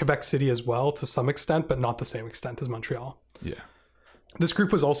 I mean, Quebec City as well to some extent, but not the same extent as Montreal. Yeah. This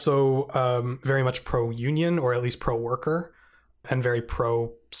group was also very much pro-union, or at least pro-worker, and very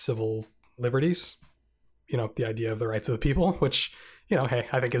pro-civil liberties. The idea of the rights of the people, which, hey,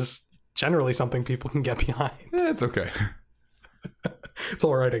 I think is generally something people can get behind. Yeah, it's okay. It's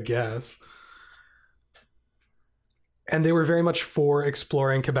all right, I guess. And they were very much for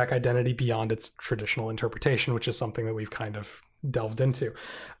exploring Quebec identity beyond its traditional interpretation, which is something that we've kind of delved into.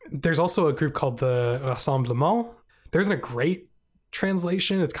 There's also a group called the Rassemblement. There isn't a great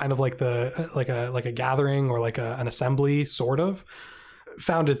translation. It's kind of like like a gathering or like an assembly, sort of,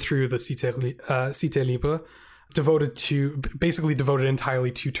 founded through the Cité Libre, devoted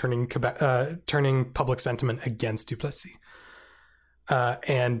entirely to turning public sentiment against Duplessis.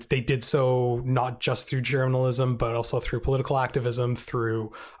 And they did so not just through journalism, but also through political activism,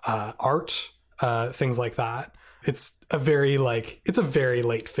 through art, things like that. It's a very late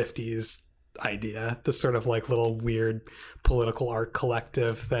 50s idea, this sort of like little weird political art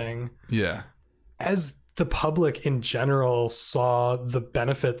collective thing. Yeah. As the public in general saw the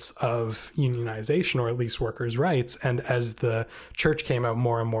benefits of unionization, or at least workers' rights, and as the church came out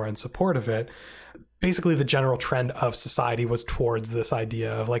more and more in support of it, basically the general trend of society was towards this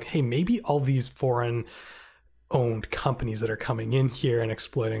idea of like, hey, maybe all these foreign owned companies that are coming in here and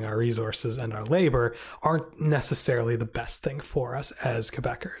exploiting our resources and our labor aren't necessarily the best thing for us as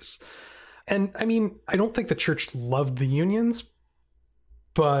Quebecers. And I mean, I don't think the church loved the unions,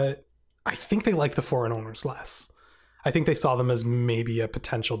 but I think they liked the foreign owners less. I think they saw them as maybe a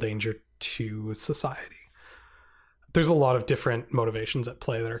potential danger to society. there's a lot of different motivations at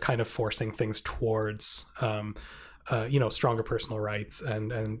play that are kind of forcing things towards, stronger personal rights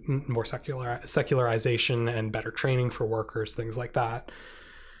and more secularization and better training for workers, things like that.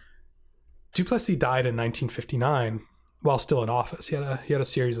 Duplessis died in 1959 while still in office. He had a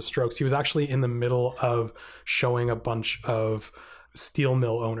series of strokes. He was actually in the middle of showing a bunch of steel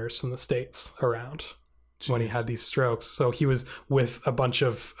mill owners from the States around. Jeez. When he had these strokes. So he was with a bunch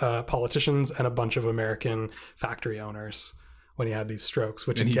of politicians and a bunch of American factory owners when he had these strokes,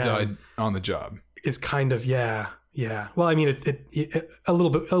 which, and he died on the job. Is kind of, yeah. Well, I mean, it a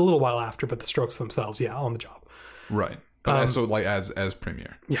little while after, but the strokes themselves, on the job. Right. But so like as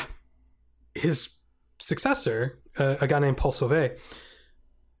premier. Yeah. His successor, a guy named Paul Sauvé,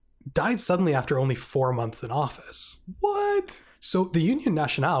 died suddenly after only 4 months in office. What? So the Union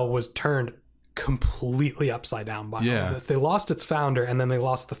Nationale was turned completely upside down by all of this. They lost its founder, and then they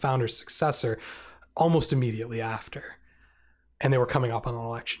lost the founder's successor almost immediately after. And they were coming up on an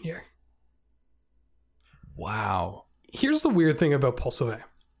election year. Wow. Here's the weird thing about Paul Sauvé.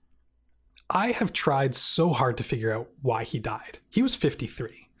 I have tried so hard to figure out why he died. He was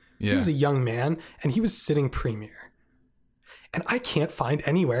 53. Yeah. He was a young man, and he was sitting premier. And I can't find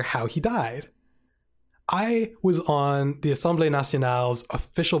anywhere how he died. I was on the Assemblée Nationale's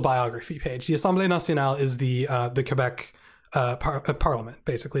official biography page. The Assemblée Nationale is the Quebec parliament,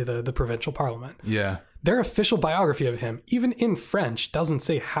 basically the provincial parliament. Yeah. Their official biography of him, even in French, doesn't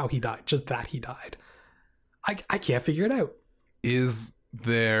say how he died, just that he died. I can't figure it out. Is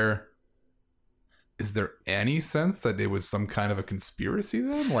there any sense that it was some kind of a conspiracy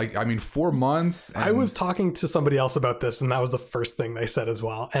then? Like, I mean, 4 months. And... I was talking to somebody else about this, and that was the first thing they said as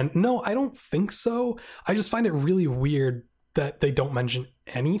well. And no, I don't think so. I just find it really weird that they don't mention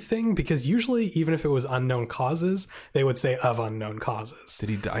anything, because usually, even if it was unknown causes, they would say of unknown causes. Did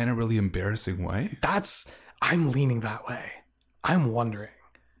he die in a really embarrassing way? I'm leaning that way. I'm wondering,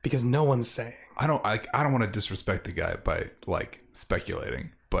 because no one's saying. I don't want to disrespect the guy by like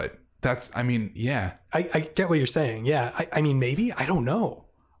speculating, but yeah. I get what you're saying. Yeah. I mean, maybe, I don't know.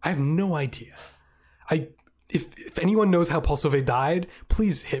 I have no idea. If anyone knows how Paul Sauvé died,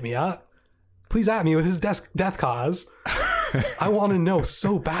 please hit me up. Please at me with his death cause. I want to know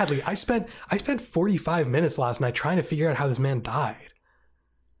so badly. I spent 45 minutes last night trying to figure out how this man died.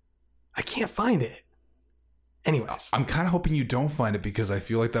 I can't find it. Anyways, I'm kind of hoping you don't find it, because I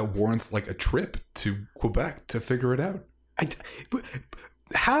feel like that warrants like a trip to Quebec to figure it out.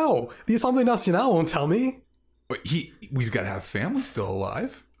 How? The Assemblée Nationale won't tell me. But he's got to have family still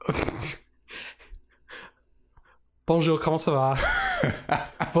alive. Bonjour, comment ça va?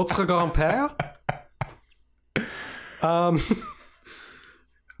 Votre grand-père?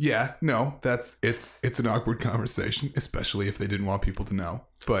 Yeah, no, it's an awkward conversation, especially if they didn't want people to know.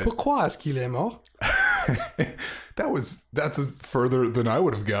 But pourquoi est-ce qu'il est mort? That's as further than I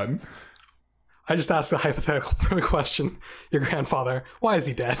would have gotten. I just asked a hypothetical question. Your grandfather, why is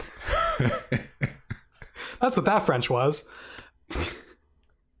he dead? That's what that French was.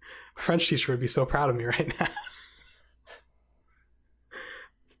 French teacher would be so proud of me right now.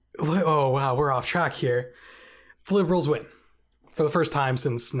 Oh, wow, we're off track here. The Liberals win for the first time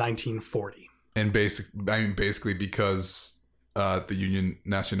since 1940. And basically because the Union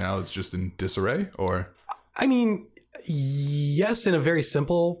Nationale is just in disarray, or? I mean, yes, in a very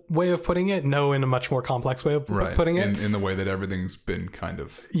simple way of putting it. No, in a much more complex way of putting it. In the way that everything's been kind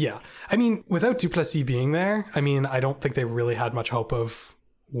of... Yeah. I mean, without Duplessis being there, I don't think they really had much hope of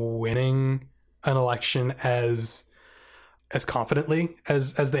winning an election as confidently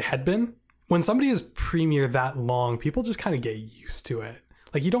as they had been. When somebody is premier that long, people just kind of get used to it.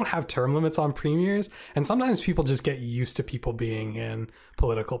 Like, you don't have term limits on premiers, and sometimes people just get used to people being in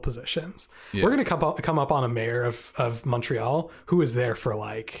political positions. Yeah. We're going to come up on a mayor of Montreal who was there for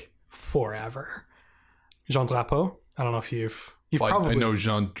like forever. Jean Drapeau. I don't know if you've probably... I know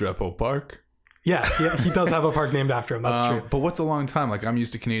Jean Drapeau Park. Yeah, he does have a park named after him. That's true. But what's a long time? Like, I'm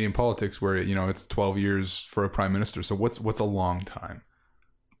used to Canadian politics where, it's 12 years for a prime minister. So what's a long time?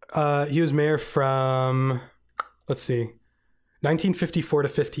 He was mayor from, let's see, 1954 to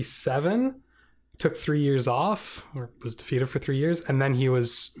 57, took 3 years off, or was defeated for 3 years, and then he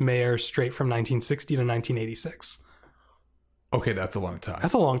was mayor straight from 1960 to 1986. Okay, that's a long time.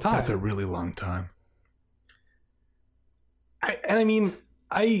 That's a long time. That's a really long time.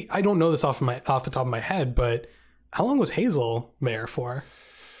 I don't know this off the top of my head, but how long was Hazel mayor for?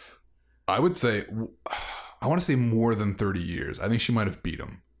 I want to say more than 30 years. I think she might have beat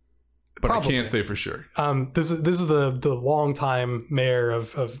him. But probably. I can't say for sure. This is the longtime mayor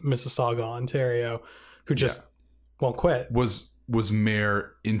of Mississauga, Ontario, who just won't quit. Was was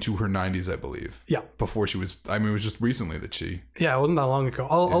mayor into her 90s, I believe. Yeah. Before she was, I mean, it was just recently that she. Yeah, it wasn't that long ago.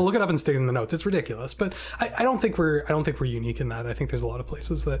 I'll look it up and stick it in the notes. It's ridiculous, but I don't think we're unique in that. I think there's a lot of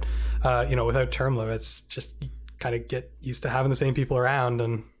places that, without term limits, just kind of get used to having the same people around.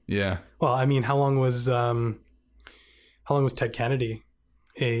 And Yeah. well, I mean, how long was Ted Kennedy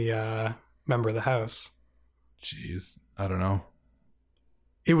a member of the House? Jeez, I don't know.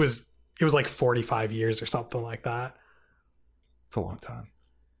 It was like 45 years or something like that. It's a long time.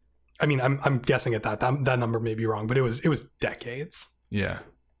 I mean, I'm guessing at that number may be wrong, but it was decades. Yeah.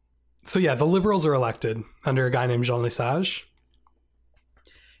 So yeah, the Liberals are elected under a guy named Jean Lesage.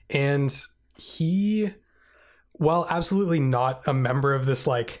 And he, while absolutely not a member of this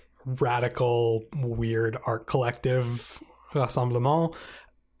like radical, weird art collective Rassemblement,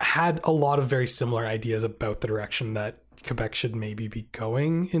 had a lot of very similar ideas about the direction that Quebec should maybe be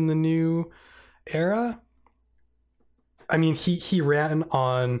going in the new era. I mean, he ran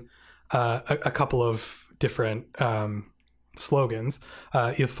on a couple of different slogans.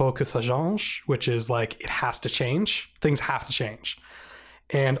 Il faut que ça change, which is like, it has to change. Things have to change.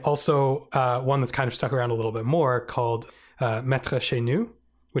 And also one that's kind of stuck around a little bit more called Maître chez nous,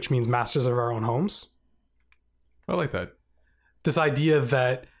 which means masters of our own homes. I like that. This idea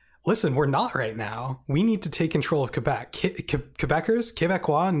that, listen, we're not right now. We need to take control of Quebec.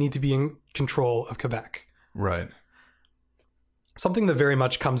 Québécois need to be in control of Quebec. Right. Something that very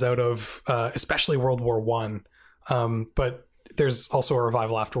much comes out of especially World War One, but there's also a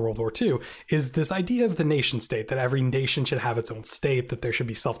revival after World War II, is this idea of the nation state, that every nation should have its own state, that there should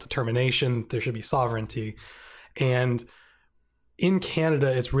be self-determination, there should be sovereignty. And in Canada,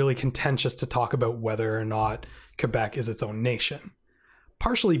 it's really contentious to talk about whether or not Quebec is its own nation,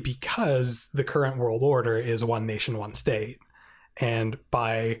 partially because the current world order is one nation, one state. And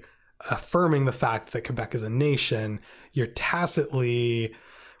by affirming the fact that Quebec is a nation, you're tacitly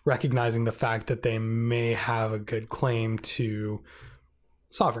recognizing the fact that they may have a good claim to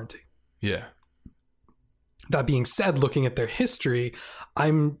sovereignty. Yeah. That being said, looking at their history,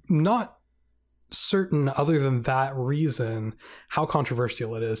 I'm not certain, other than that reason, how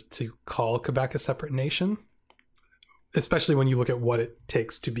controversial it is to call Quebec a separate nation, especially when you look at what it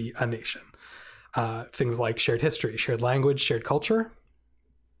takes to be a nation. Things like shared history, shared language, shared culture.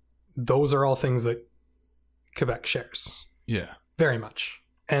 Those are all things that Quebec shares. Yeah. Very much.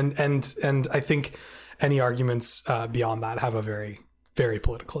 And I think any arguments beyond that have a very, very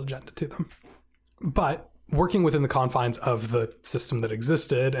political agenda to them. But working within the confines of the system that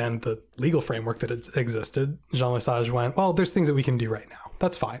existed and the legal framework that existed, Jean Lesage went, well, there's things that we can do right now.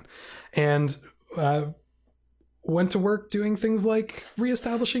 That's fine. And went to work doing things like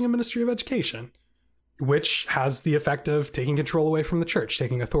reestablishing a Ministry of Education, which has the effect of taking control away from the church,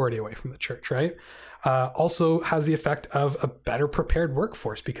 taking authority away from the church, right? Also has the effect of a better prepared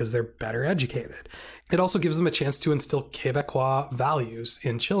workforce because they're better educated. It also gives them a chance to instill Québécois values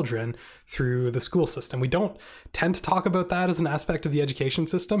in children through the school system. We don't tend to talk about that as an aspect of the education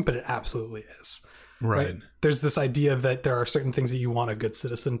system, but it absolutely is. Right. There's this idea that there are certain things that you want a good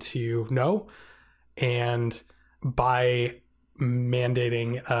citizen to know. And by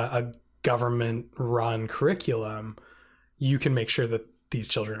mandating a government-run curriculum, you can make sure that these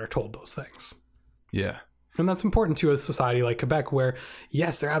children are told those things. Yeah. And that's important to a society like Quebec, where,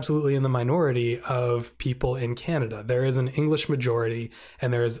 yes, they're absolutely in the minority of people in Canada. There is an English majority,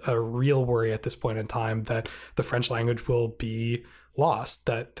 and there is a real worry at this point in time that the French language will be lost,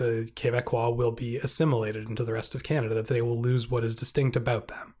 that the Québécois will be assimilated into the rest of Canada, that they will lose what is distinct about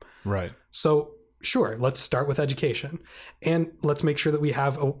them. Right. So, sure, let's start with education, and let's make sure that we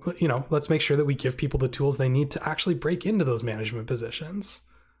have, let's make sure that we give people the tools they need to actually break into those management positions.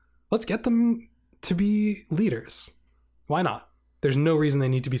 Let's get them to be leaders. Why not? There's no reason they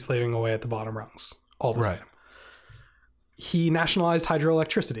need to be slaving away at the bottom rungs all the time. He nationalized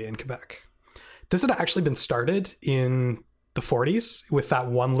hydroelectricity in Quebec. This had actually been started in the 40s with that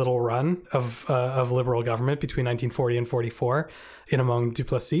one little run of liberal government between 1940 and 44 in among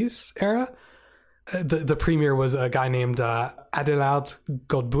Duplessis' era. The premier was a guy named Adélard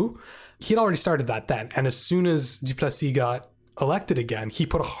Godbout. He'd already started that then. And as soon as Duplessis got elected again, he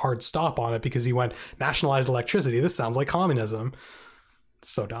put a hard stop on it because he went, nationalized electricity, this sounds like communism.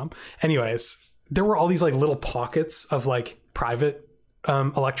 So dumb. Anyways, there were all these like little pockets of like private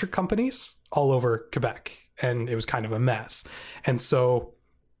electric companies all over Quebec, and it was kind of a mess. And so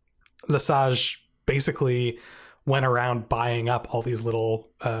Lesage basically went around buying up all these little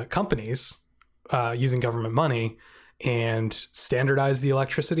companies using government money and standardized the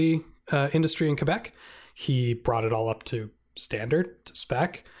electricity industry in Quebec. He brought it all up to standard, to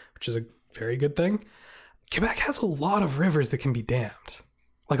spec, which is a very good thing. Quebec has a lot of rivers that can be dammed.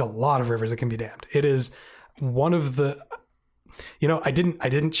 Like a lot of rivers that can be dammed. It is one of the, I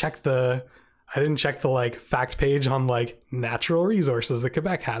didn't check the like fact page on like natural resources that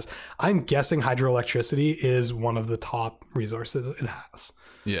Quebec has. I'm guessing hydroelectricity is one of the top resources it has.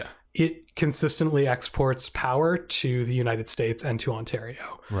 Yeah. It consistently exports power to the United States and to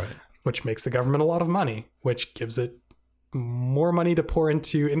Ontario. Right. Which makes the government a lot of money, which gives it more money to pour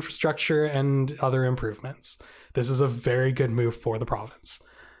into infrastructure and other improvements. This is a very good move for the province.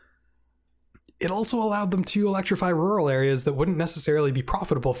 It also allowed them to electrify rural areas that wouldn't necessarily be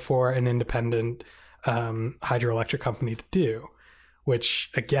profitable for an independent hydroelectric company to do, which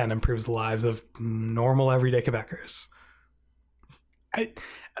again improves the lives of normal everyday Quebecers.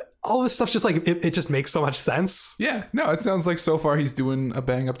 All this stuff just like it just makes so much sense. Yeah, no, it sounds like so far he's doing a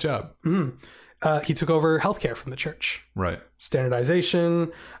bang up job. Mm-hmm. He took over healthcare from the church. Right.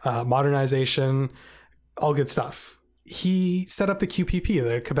 Standardization, modernization, all good stuff. He set up the QPP,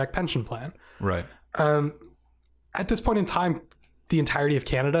 the Quebec Pension Plan. Right. At this point in time, the entirety of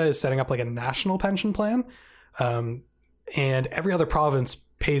Canada is setting up like a national pension plan, and every other province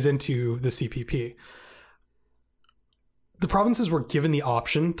pays into the CPP. The provinces were given the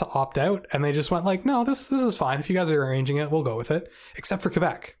option to opt out, and they just went like, no, this is fine. If you guys are arranging it, we'll go with it. Except for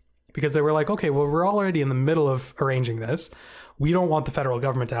Quebec, because they were like, okay, well, we're already in the middle of arranging this. We don't want the federal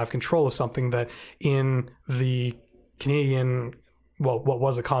government to have control of something that in the Canadian, well, what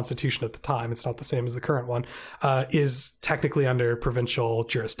was a constitution at the time, it's not the same as the current one, is technically under provincial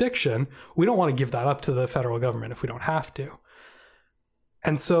jurisdiction. We don't want to give that up to the federal government if we don't have to.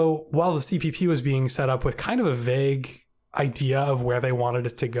 And so while the CPP was being set up with kind of a vague idea of where they wanted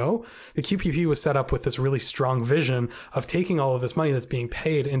it to go, the QPP was set up with this really strong vision of taking all of this money that's being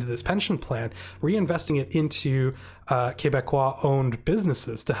paid into this pension plan, reinvesting it into Quebecois-owned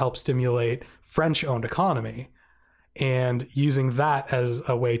businesses to help stimulate French-owned economy, and using that as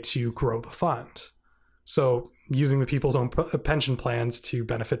a way to grow the fund. So using the people's own pension plans to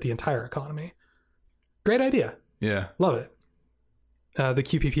benefit the entire economy. Great idea. Yeah. Love it. The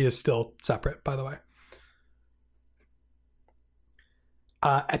QPP is still separate, by the way.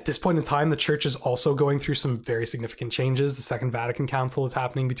 At this point in time, the church is also going through some very significant changes. The Second Vatican Council is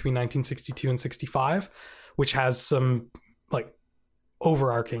happening between 1962 and 65, which has some like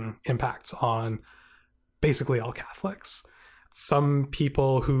overarching impacts on basically all Catholics. Some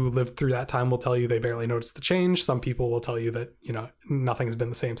people who lived through that time will tell you they barely noticed the change. Some people will tell you that, nothing has been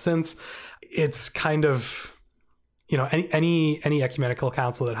the same since. It's kind of, any ecumenical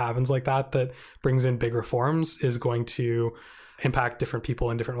council that happens like that brings in big reforms is going to impact different people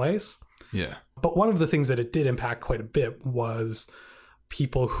in different ways. Yeah. But one of the things that it did impact quite a bit was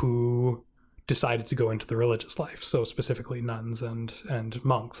people who decided to go into the religious life. So specifically nuns and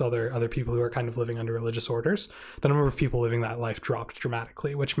monks, other people who are kind of living under religious orders. The number of people living that life dropped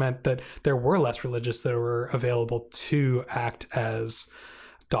dramatically, which meant that there were less religious that were available to act as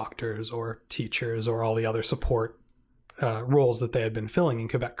doctors or teachers or all the other support roles that they had been filling in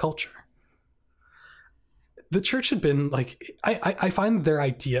Quebec culture. The church had been like, I find their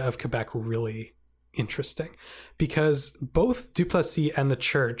idea of Quebec really interesting, because both Duplessis and the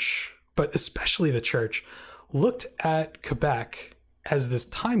church, but especially the church, looked at Quebec as this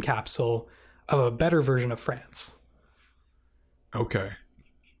time capsule of a better version of France. Okay.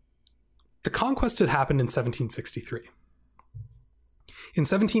 The conquest had happened in 1763. In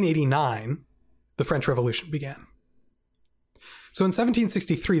 1789, the French Revolution began. So in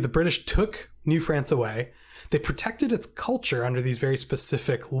 1763, the British took New France away. They protected its culture under these very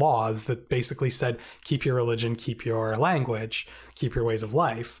specific laws that basically said, keep your religion, keep your language, keep your ways of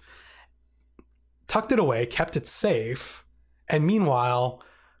life. Tucked it away, kept it safe. And meanwhile,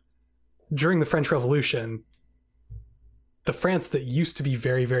 during the French Revolution, the France that used to be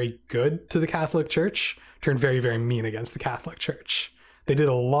very, very good to the Catholic Church turned very, very mean against the Catholic Church. They did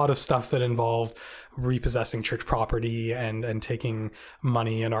a lot of stuff that involved repossessing church property and taking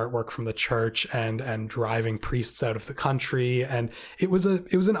money and artwork from the church and driving priests out of the country. And it was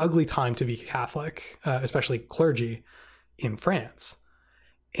an ugly time to be Catholic, especially clergy in France.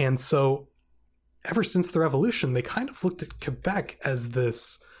 And so ever since the Revolution, they kind of looked at Quebec as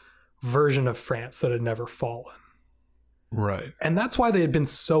this version of France that had never fallen. Right. And that's why they had been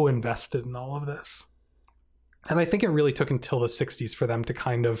so invested in all of this. And I think it really took until the 60s for them to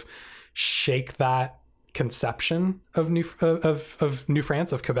kind of shake that conception of New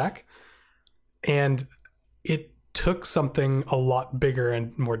France, of Quebec. And it took something a lot bigger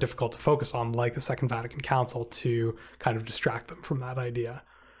and more difficult to focus on, like the Second Vatican Council, to kind of distract them from that idea.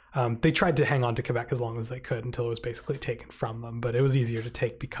 They tried to hang on to Quebec as long as they could until it was basically taken from them, but it was easier to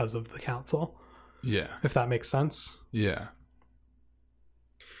take because of the council. Yeah. if that makes sense. Yeah.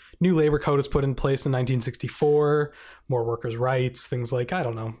 New labor code was put in place in 1964, more workers' rights, things like, I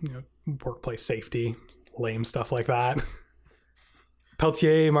don't know, workplace safety, lame stuff like that.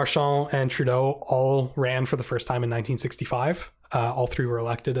 Pelletier, Marchand, and Trudeau all ran for the first time in 1965. All three were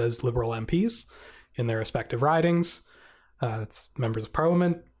elected as Liberal MPs in their respective ridings. That's members of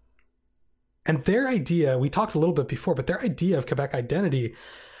parliament. And their idea, we talked a little bit before, but their idea of Quebec identity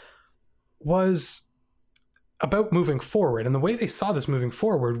was about moving forward. And the way they saw this moving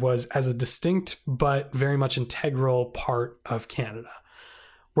forward was as a distinct but very much integral part of Canada.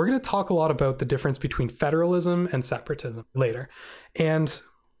 We're going to talk a lot about the difference between federalism and separatism later. And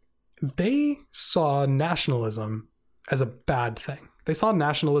they saw nationalism as a bad thing. They saw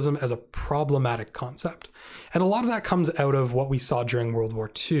nationalism as a problematic concept. And a lot of that comes out of what we saw during World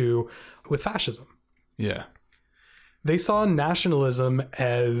War II with fascism. Yeah. They saw nationalism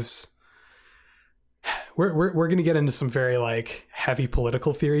as... We're going to get into some very like heavy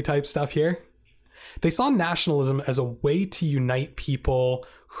political theory type stuff here. They saw nationalism as a way to unite people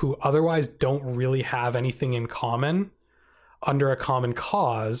who otherwise don't really have anything in common under a common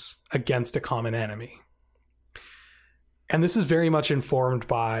cause against a common enemy. And this is very much informed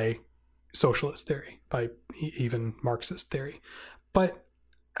by socialist theory, by even Marxist theory. But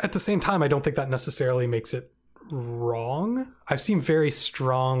at the same time, I don't think that necessarily makes it wrong. I've seen very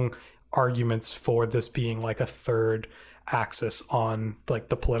strong arguments for this being like a third axis on like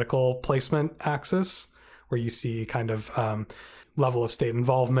the political placement axis, where you see kind of level of state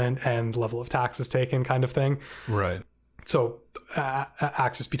involvement and level of taxes taken kind of thing. Right. So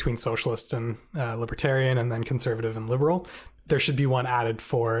axis between socialist and libertarian, and then conservative and liberal. There should be one added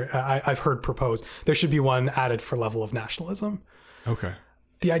for, I've heard proposed, there should be one added for level of nationalism. Okay.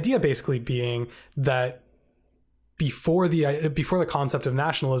 The idea basically being that before the concept of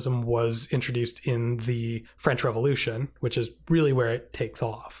nationalism was introduced in the French Revolution, which is really where it takes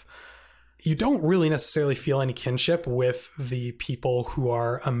off, you don't really necessarily feel any kinship with the people who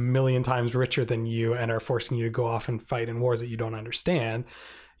are a million times richer than you and are forcing you to go off and fight in wars that you don't understand.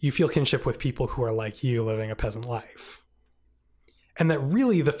 You feel kinship with people who are like you, living a peasant life. And that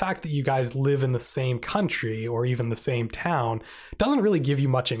really the fact that you guys live in the same country or even the same town doesn't really give you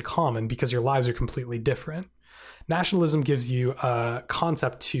much in common because your lives are completely different. Nationalism gives you a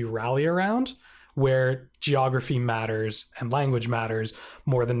concept to rally around where geography matters and language matters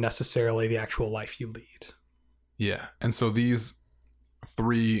more than necessarily the actual life you lead. Yeah. And so these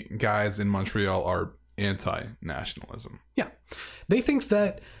three guys in Montreal are anti-nationalism. Yeah. They think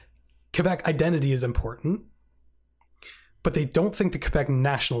that Quebec identity is important, but they don't think that Quebec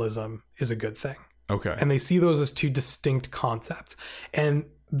nationalism is a good thing. Okay. And they see those as two distinct concepts. And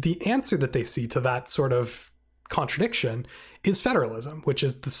the answer that they see to that sort of contradiction is federalism, which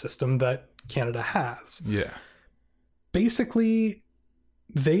is the system that Canada has. Yeah. Basically,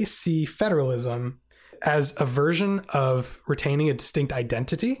 they see federalism as a version of retaining a distinct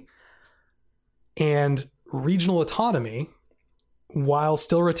identity and regional autonomy while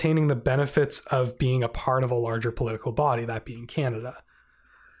still retaining the benefits of being a part of a larger political body, that being Canada.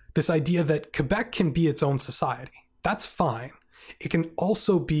 This idea that Quebec can be its own society, that's fine. It can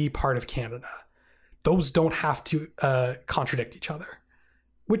also be part of Canada. Those don't have to contradict each other,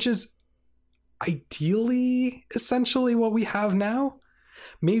 which is ideally essentially what we have now.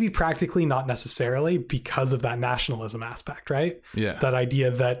 Maybe practically not necessarily because of that nationalism aspect, right? Yeah. That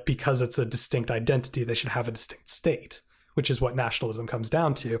idea that because it's a distinct identity, they should have a distinct state, which is what nationalism comes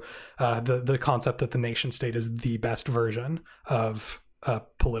down to. The concept that the nation state is the best version of a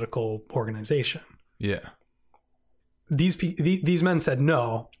political organization. Yeah. These men said,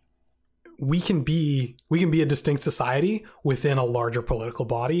 no, we can be a distinct society within a larger political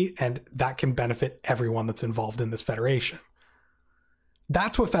body, and that can benefit everyone that's involved in this federation.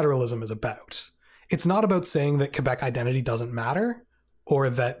 That's what federalism is about. It's not about saying that Quebec identity doesn't matter or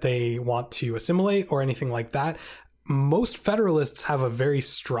that they want to assimilate or anything like that. Most federalists have a very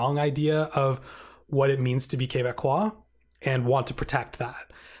strong idea of what it means to be Québécois and want to protect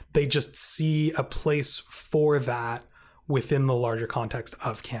that. They just see a place for that within the larger context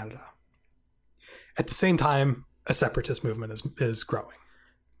of Canada. At the same time, a separatist movement is growing.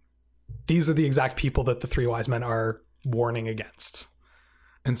 These are the exact people that the Three Wise Men are warning against.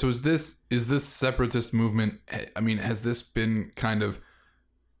 And so is this separatist movement, I mean, has this been kind of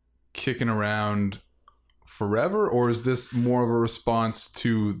kicking around forever, or is this more of a response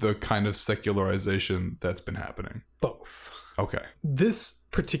to the kind of secularization that's been happening? Both. Okay. This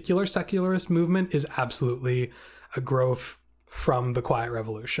particular secularist movement is absolutely a growth from the Quiet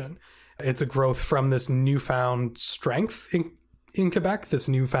Revolution. It's a growth from this newfound strength in Quebec, this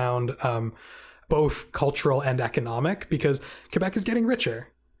newfound both cultural and economic, because Quebec is getting richer.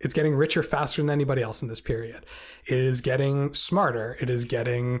 It's getting richer faster than anybody else in this period. It is getting smarter. It is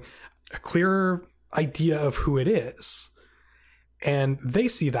getting a clearer idea of who it is. And they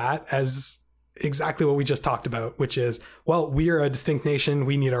see that as exactly what we just talked about, which is, well, we are a distinct nation.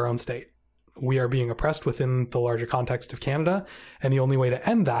 We need our own state. We are being oppressed within the larger context of Canada. And the only way to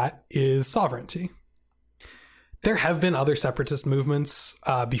end that is sovereignty. There have been other separatist movements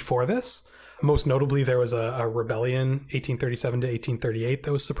before this. Most notably, there was a rebellion, 1837 to 1838,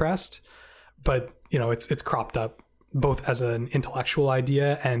 that was suppressed. But, it's cropped up both as an intellectual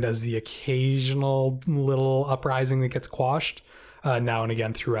idea and as the occasional little uprising that gets quashed now and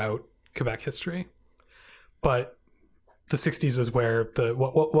again throughout Quebec history. But the 60s is where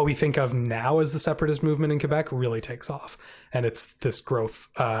what we think of now as the separatist movement in Quebec really takes off. And it's this growth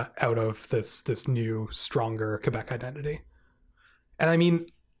out of this new, stronger Quebec identity. And I mean,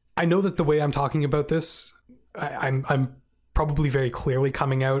 I know that the way I'm talking about this, I'm probably very clearly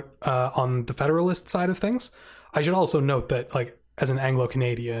coming out on the Federalist side of things. I should also note that, like, as an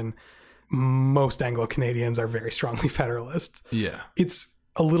Anglo-Canadian, most Anglo-Canadians are very strongly Federalist. Yeah. It's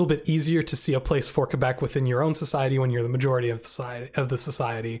a little bit easier to see a place for Quebec within your own society when you're the majority of the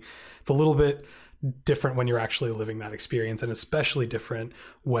society. It's a little bit different when you're actually living that experience, and especially different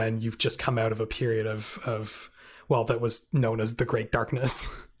when you've just come out of a period of that was known as the Great Darkness.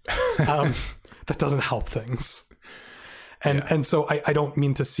 That doesn't help things. And so I don't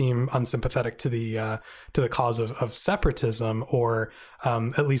mean to seem unsympathetic to the cause of separatism, or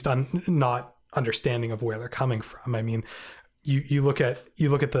at least not understanding of where they're coming from. I mean, you look at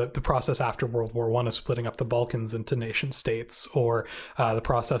the process after World War I of splitting up the Balkans into nation states, or the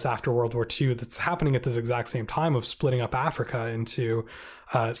process after World War II that's happening at this exact same time of splitting up Africa into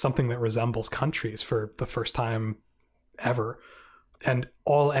something that resembles countries for the first time ever. And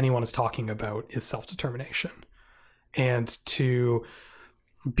all anyone is talking about is self-determination. And to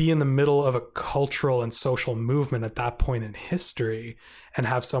be in the middle of a cultural and social movement at that point in history and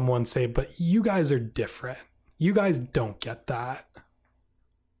have someone say, but you guys are different. You guys don't get that.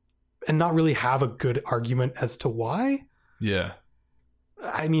 And not really have a good argument as to why. Yeah.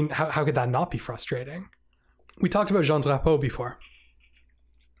 I mean, how could that not be frustrating? We talked about Jean Drapeau before.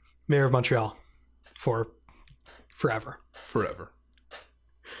 Mayor of Montreal for forever.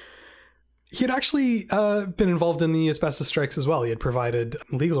 He had actually been involved in the asbestos strikes as well. He had provided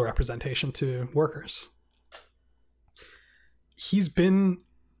legal representation to workers. He's been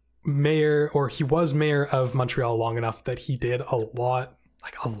mayor, or he was mayor of Montreal long enough that he did a lot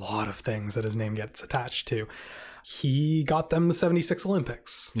of things that his name gets attached to. He got them the 76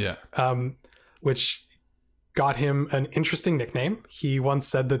 Olympics. Yeah. Which got him an interesting nickname. He once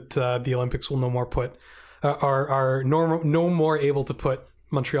said that the Olympics will no more able to put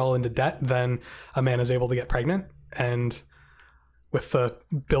Montreal into debt than a man is able to get pregnant. And with the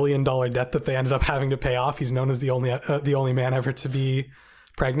 $1 billion debt that they ended up having to pay off, he's known as the only man ever to be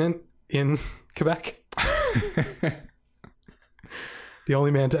pregnant in Quebec. The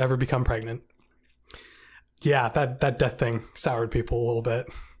only man to ever become pregnant. Yeah, that debt thing soured people a little bit.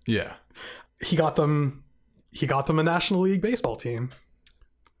 Yeah. He got them a National League baseball team.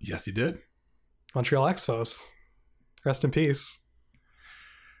 Yes, he did. Montreal Expos. Rest in peace.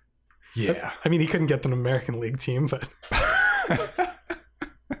 Yeah. I mean, he couldn't get them an American League team, but...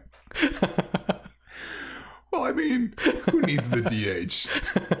 Well, I mean, who needs the DH?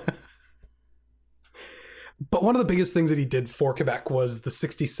 But one of the biggest things that he did for Quebec was the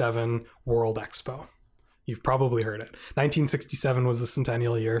 67 World Expo. You've probably heard it. 1967 was the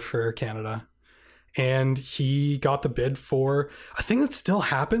centennial year for Canada. And he got the bid for a thing that still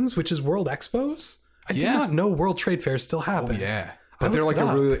happens, which is World Expos. I did not know World Trade Fairs still happen. Oh, yeah. But they're like a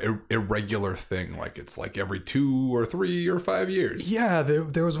really irregular thing. Like it's like every 2 or 3 or 5 years. Yeah,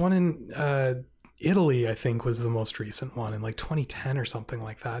 there was one in Italy, I think, was the most recent one in like 2010 or something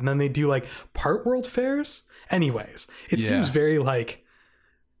like that. And then they do like part World Fairs. Anyways, it seems very like,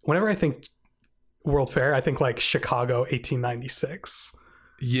 whenever I think World Fair, I think like Chicago 1896.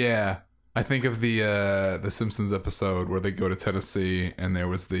 Yeah. I think of the Simpsons episode where they go to Tennessee and there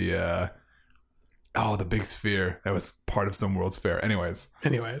was the big sphere that was part of some World's Fair. Anyways, I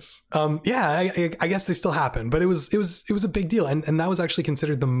guess they still happen, but it was a big deal, and that was actually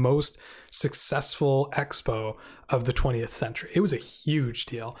considered the most successful expo of the 20th century. It was a huge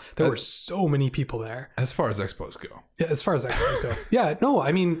deal. There were so many people there. As far as expos go. Yeah, as far as expos go. Yeah, no,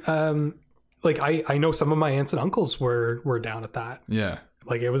 I mean, like I know some of my aunts and uncles were down at that. Yeah,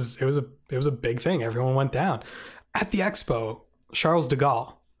 like it was a big thing. Everyone went down at the expo. Charles de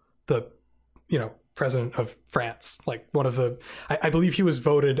Gaulle, the president of France, like one of the, I believe he was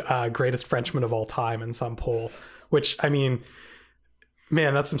voted greatest Frenchman of all time in some poll, which, I mean,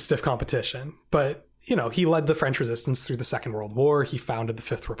 man, that's some stiff competition. But, you know, he led the French resistance through the Second World War. He founded the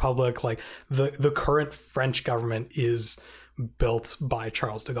Fifth Republic. Like the current French government is built by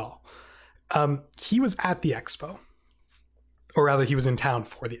Charles de Gaulle. He was at the expo, or rather he was in town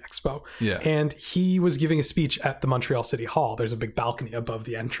for the expo. Yeah. And he was giving a speech at the Montreal City Hall. There's a big balcony above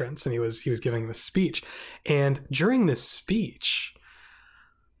the entrance, and he was giving this speech. And during this speech,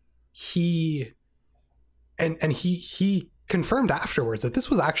 he confirmed afterwards that this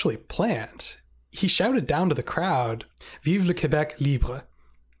was actually planned. He shouted down to the crowd, "Vive le Québec libre."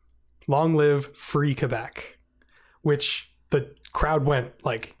 Long live free Quebec, which the crowd went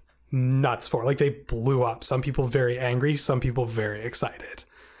like nuts for. Like they blew up. Some people very angry, some people very excited.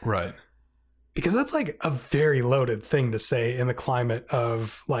 Right. Because that's like a very loaded thing to say in the climate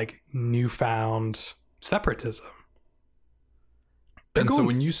of like newfound separatism. So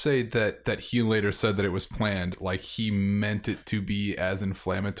when you say that he later said that it was planned, like he meant it to be as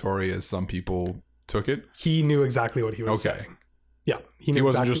inflammatory as some people took it? He knew exactly what he was saying. Yeah. He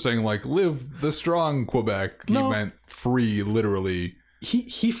wasn't just saying like, live the strong Quebec. He meant free, literally.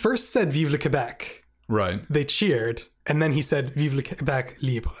 He first said "Vive le Québec." Right. They cheered, and then he said "Vive le Québec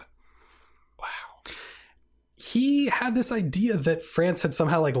libre." Wow. He had this idea that France had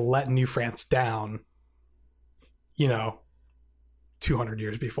somehow like let New France down, you know, 200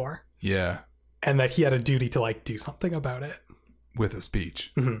 years before. Yeah. And that he had a duty to like do something about it. With a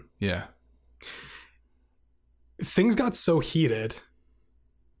speech. Mm-hmm. Yeah. Things got so heated.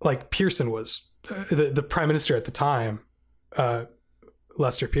 Like Pearson was the prime minister at the time,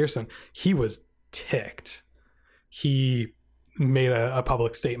 Lester Pearson. He was ticked. He made a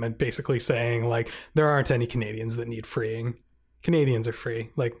public statement basically saying like, there aren't any Canadians that need freeing. Canadians are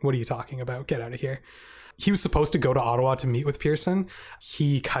free. Like, what are you talking about? Get out of here. He was supposed to go to Ottawa to meet with Pearson.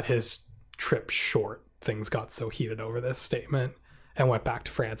 He cut his trip short. Things got so heated over this statement and went back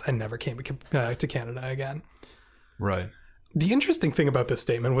to France and never came to Canada again. Right. The interesting thing about this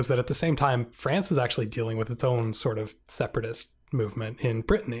statement was that at the same time, France was actually dealing with its own sort of separatist movement in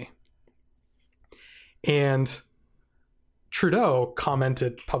Brittany. And Trudeau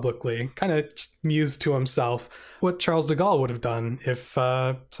commented publicly, kind of just mused to himself, what Charles de Gaulle would have done if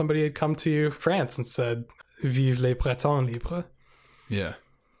somebody had come to France and said, "Vive les Bretons libres." Yeah.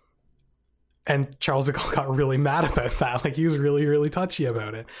 And Charles de Gaulle got really mad about that. Like, he was really, really touchy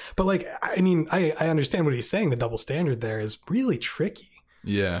about it. But, like, I mean, I understand what he's saying. The double standard there is really tricky.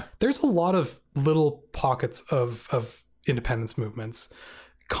 Yeah. There's a lot of little pockets of independence movements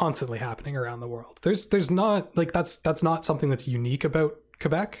constantly happening around the world. There's not, like, that's not something that's unique about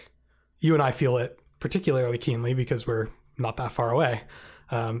Quebec. You and I feel it particularly keenly because we're not that far away.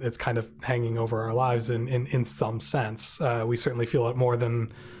 It's kind of hanging over our lives in some sense. We certainly feel it more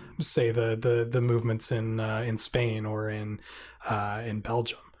than, say, the movements in Spain or in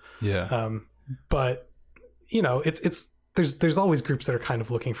Belgium. Yeah. But you know, it's there's always groups that are kind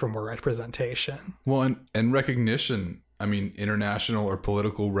of looking for more representation. Well, and recognition. I mean, international or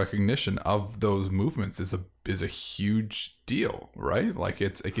political recognition of those movements is a huge deal, right? Like,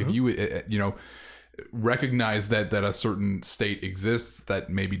 it's like, if you recognize that a certain state exists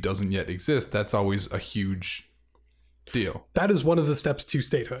that maybe doesn't yet exist, that's always a huge deal. That is one of the steps to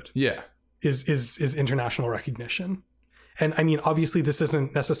statehood. Yeah. Is international recognition. And I mean, obviously this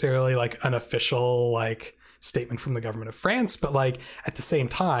isn't necessarily like an official like statement from the government of France, but like at the same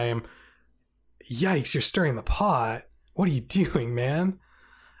time, yikes, you're stirring the pot. What are you doing, man?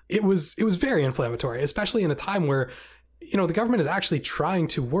 It was very inflammatory, especially in a time where, you know, the government is actually trying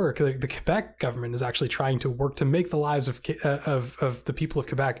to work. The Quebec government is actually trying to work to make the lives of the people of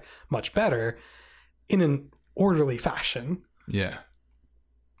Quebec much better in an orderly fashion. Yeah.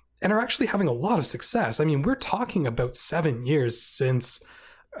 And are actually having a lot of success. I mean, we're talking about 7 years since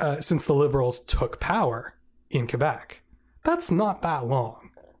the Liberals took power in Quebec. That's not that long.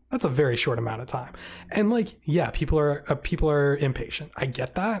 That's a very short amount of time. And like, yeah, people are impatient. I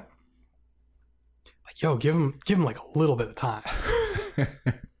get that. Like, yo, give them like a little bit of time.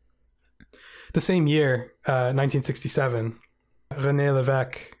 The same year, 1967, René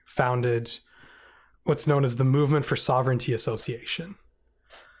Lévesque founded what's known as the Movement for Sovereignty Association.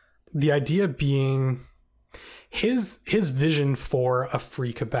 The idea being his vision for a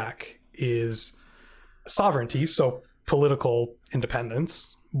free Quebec is sovereignty, so political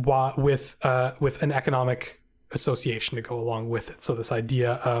independence, with an economic association to go along with it. So this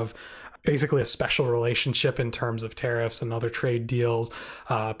idea of basically a special relationship in terms of tariffs and other trade deals,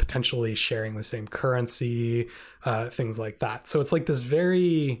 potentially sharing the same currency, things like that. So it's like this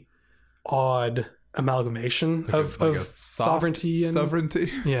very odd amalgamation of sovereignty and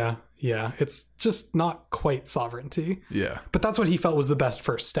sovereignty. Yeah. It's just not quite sovereignty. Yeah. But that's what he felt was the best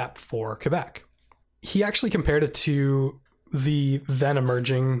first step for Quebec. He actually compared it to the then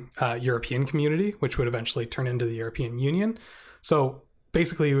emerging European community, which would eventually turn into the European Union. So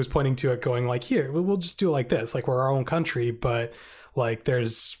basically he was pointing to it going like, here, we'll just do it like this. Like, we're our own country, but like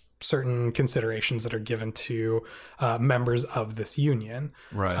there's certain considerations that are given to members of this union.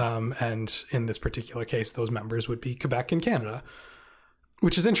 Right. And in this particular case, those members would be Quebec and Canada,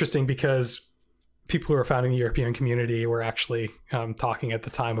 which is interesting because people who are founding the European community were actually talking at the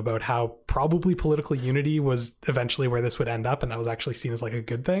time about how probably political unity was eventually where this would end up. And that was actually seen as like a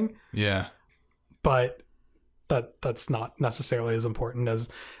good thing. Yeah. But that's not necessarily as important as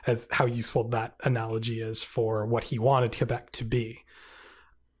how useful that analogy is for what he wanted Quebec to be.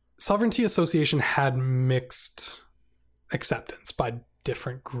 Sovereignty Association had mixed acceptance by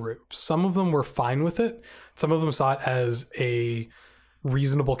different groups. Some of them were fine with it. Some of them saw it as a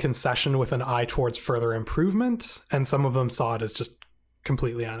reasonable concession with an eye towards further improvement. And some of them saw it as just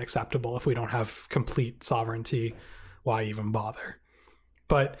completely unacceptable. If we don't have complete sovereignty, why even bother?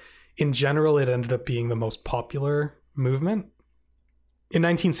 But in general, it ended up being the most popular movement. In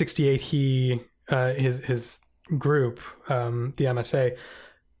 1968, his group, the MSA,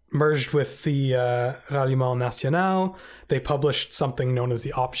 merged with the Ralliement National. They published something known as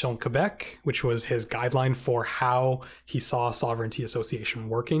the Option Quebec, which was his guideline for how he saw Sovereignty Association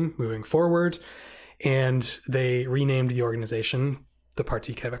working moving forward. And they renamed the organization the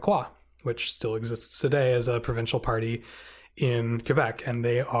Parti Québécois, which still exists today as a provincial party in Quebec. And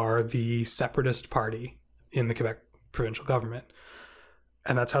they are the separatist party in the Quebec provincial government.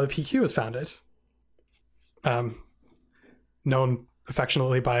 And that's how the PQ was founded. Known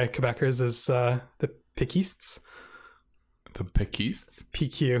affectionately by Quebecers as the Péquistes. The Péquistes?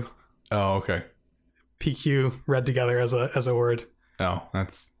 PQ. Oh, okay. PQ read together as a word. Oh,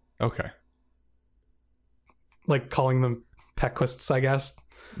 that's okay. Like calling them Péquists, I guess.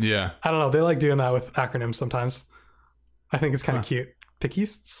 Yeah. I don't know. They like doing that with acronyms sometimes. I think it's kind of cute.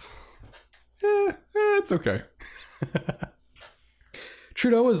 Péquistes? It's okay.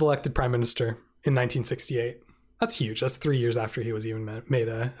 Trudeau was elected prime minister in 1968. That's huge. That's 3 years after he was even made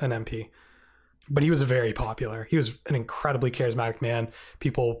an MP. But he was very popular. He was an incredibly charismatic man.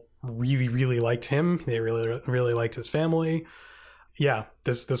 People really, really liked him. They really, really liked his family. Yeah,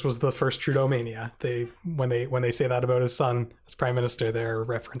 this was the first Trudeau mania. When they say that about his son as prime minister, they're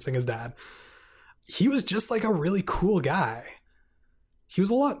referencing his dad. He was just like a really cool guy. He was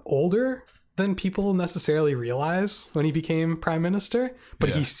a lot older than people necessarily realize when he became prime minister, but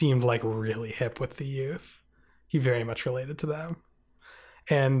he seemed like really hip with the youth. He very much related to them.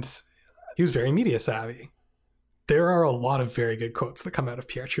 And he was very media savvy. There are a lot of very good quotes that come out of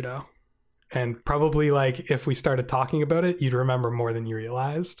Pierre Trudeau. And probably like if we started talking about it, you'd remember more than you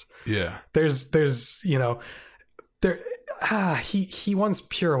realized. Yeah. There's he once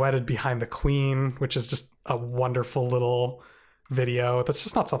pirouetted behind the Queen, which is just a wonderful little video. That's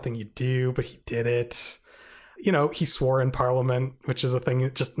just not something you do, but he did it. He swore in Parliament, which is a thing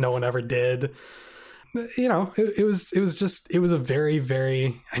that just no one ever did. It was a very,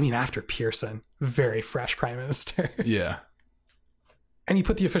 very, after Pearson, very fresh prime minister. Yeah. And he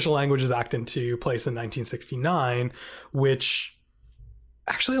put the Official Languages Act into place in 1969, which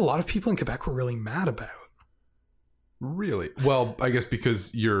actually a lot of people in Quebec were really mad about. Really? Well, I guess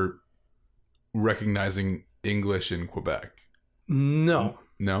because you're recognizing English in Quebec. No.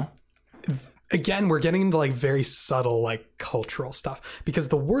 Again, we're getting into like very subtle like cultural stuff, because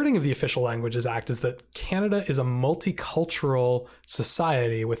the wording of the Official Languages Act is that Canada is a multicultural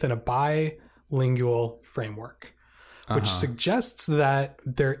society within a bilingual framework, which suggests that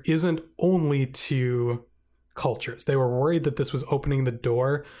there isn't only two cultures. They were worried that this was opening the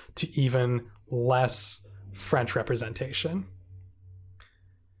door to even less French representation.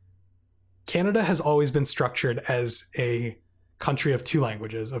 Canada has always been structured as a country of two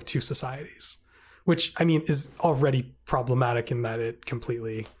languages, of two societies, which is already problematic in that it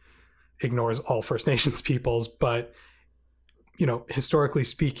completely ignores all First Nations peoples, but historically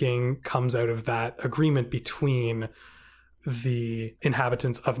speaking, comes out of that agreement between the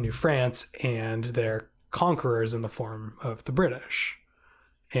inhabitants of New France and their conquerors in the form of the British.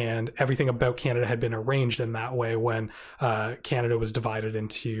 And everything about Canada had been arranged in that way when Canada was divided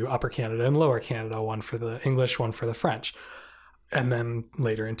into Upper Canada and Lower Canada, one for the English, one for the French, and then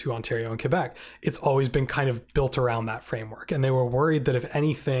later into Ontario and Quebec. It's always been kind of built around that framework. And they were worried that if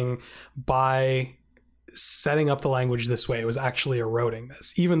anything, by setting up the language this way, it was actually eroding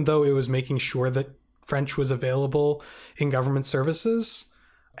this, even though it was making sure that French was available in government services.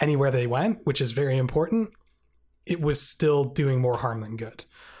 anywhere they went, which is very important, it was still doing more harm than good.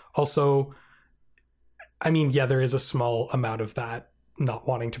 Also, I mean, yeah, there is a small amount of that not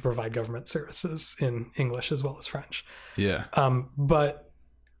wanting to provide government services in English as well as French. Yeah. But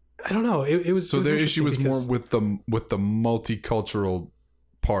I don't know. It was so. Their issue was because, more with the multicultural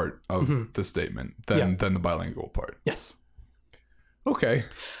part of the statement than the bilingual part. Yes. Okay.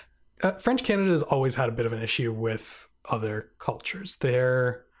 French Canada has always had a bit of an issue with other cultures.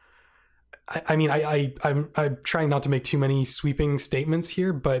 I'm trying not to make too many sweeping statements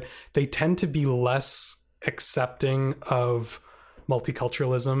here, but they tend to be less accepting of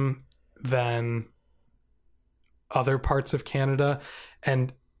multiculturalism than other parts of Canada.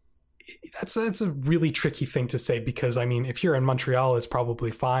 And that's a really tricky thing to say, because I mean, if you're in Montreal, it's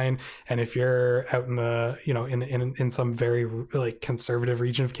probably fine, and if you're out in the in some very like conservative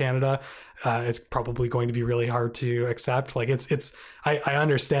region of Canada, it's probably going to be really hard to accept. Like I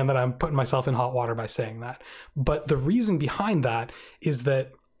understand that I'm putting myself in hot water by saying that, but the reason behind that is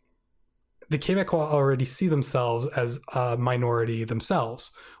that the Québécois already see themselves as a minority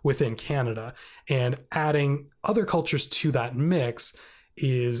themselves within Canada, and adding other cultures to that mix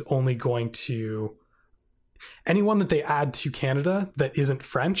is only going to, anyone that they add to Canada that isn't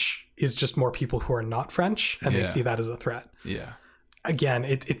French is just more people who are not French, and they see that as a threat. Yeah. Again,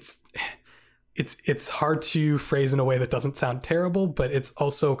 it's hard to phrase in a way that doesn't sound terrible, but it's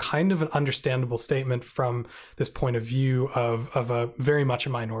also kind of an understandable statement from this point of view of a very much a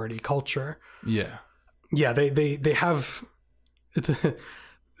minority culture. Yeah. Yeah, they have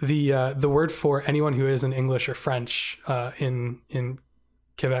the word for anyone who isn't English or French in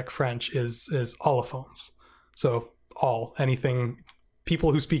Quebec French is allophones. So anything,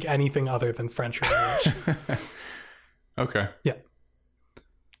 people who speak anything other than French or English. Okay. Yeah.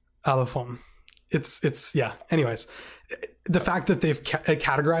 Allophone. It's yeah. Anyways, the fact that they've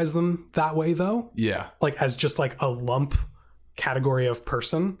categorized them that way, though, yeah, like as just like a lump category of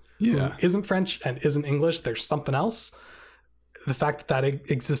person who isn't French and isn't English, there's something else. The fact that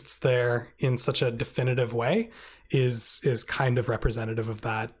exists there in such a definitive way is kind of representative of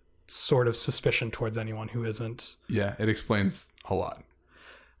that sort of suspicion towards anyone who isn't. Yeah, it explains a lot.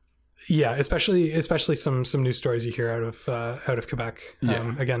 Yeah, especially some news stories you hear out of Quebec.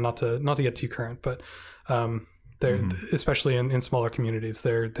 Again, not to get too current, but they're especially in smaller communities,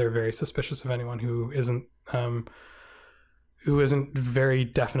 they're very suspicious of anyone who isn't very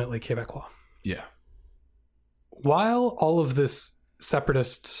definitely Québécois. Yeah. While all of this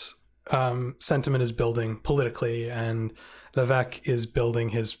separatist sentiment is building politically, and Lévesque is building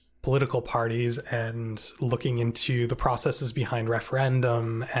his political parties and looking into the processes behind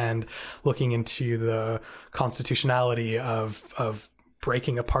referendum and looking into the constitutionality of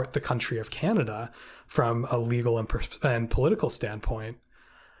breaking apart the country of Canada from a legal and political standpoint,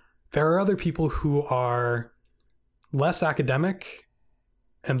 there are other people who are less academic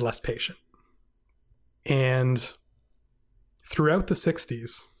and less patient. And throughout the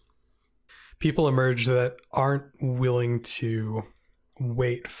 60s, people emerged that aren't willing to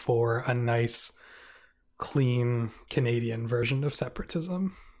wait for a nice, clean Canadian version of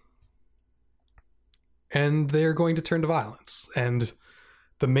separatism. And they're going to turn to violence. And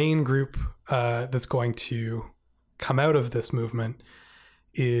the main group that's going to come out of this movement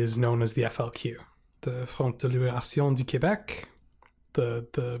is known as the FLQ, the Front de Libération du Québec,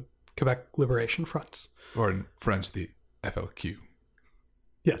 the Quebec Liberation Front. Or in French, the FLQ.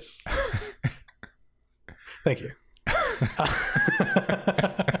 Yes. Thank you.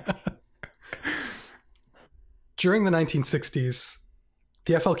 During the 1960s,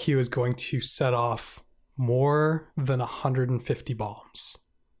 the FLQ is going to set off more than 150 bombs.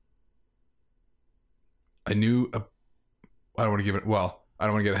 I knew, I don't want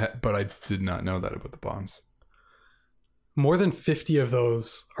to get ahead, but I did not know that about the bombs. More than 50 of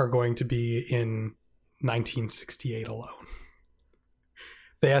those are going to be in 1968 alone.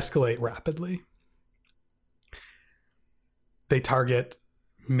 They escalate rapidly. They target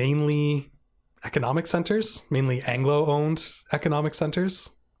mainly economic centers, mainly Anglo-owned economic centers.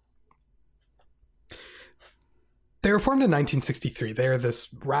 They were formed in 1963. They're this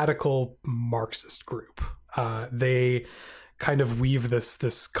radical Marxist group. They kind of weave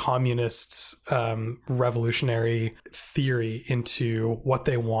this communist revolutionary theory into what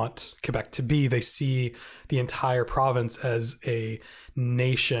they want Quebec to be. They see the entire province as a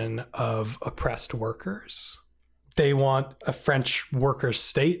nation of oppressed workers. They want a French workers'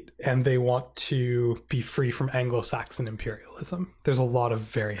 state, and they want to be free from Anglo-Saxon imperialism. There's a lot of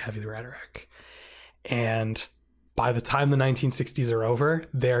very heavy rhetoric. And by the time the 1960s are over,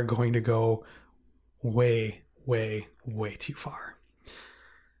 they're going to go way, way, way too far.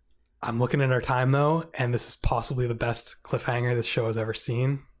 I'm looking at our time though, and this is possibly the best cliffhanger this show has ever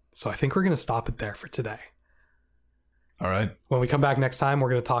seen. So I think we're going to stop it there for today. All right. When we come back next time, we're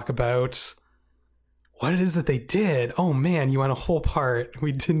going to talk about what it is that they did. Oh man, you went a whole part.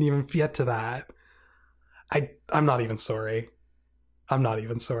 We didn't even get to that. I'm not even sorry. I'm not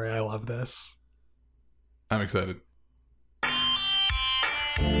even sorry. I love this. I'm excited.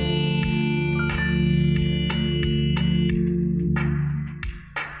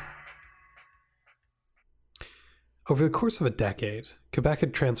 Over the course of a decade, Quebec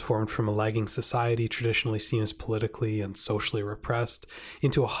had transformed from a lagging society traditionally seen as politically and socially repressed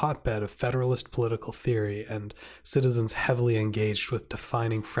into a hotbed of federalist political theory and citizens heavily engaged with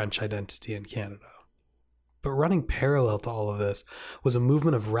defining French identity in Canada. But running parallel to all of this was a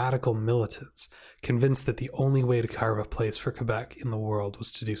movement of radical militants, convinced that the only way to carve a place for Quebec in the world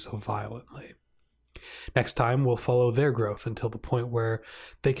was to do so violently. Next time, we'll follow their growth until the point where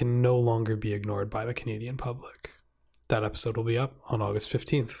they can no longer be ignored by the Canadian public. That episode will be up on August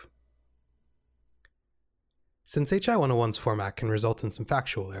 15th. Since HI101's format can result in some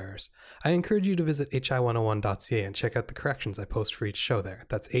factual errors, I encourage you to visit hi101.ca and check out the corrections I post for each show there.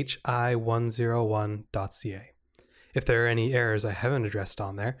 That's hi101.ca. If there are any errors I haven't addressed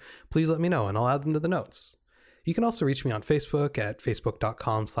on there, please let me know and I'll add them to the notes. You can also reach me on Facebook at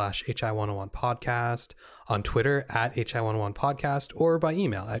facebook.com/hi101podcast, on Twitter at hi101podcast, or by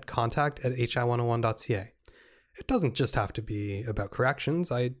email at contact@hi101.ca. It doesn't just have to be about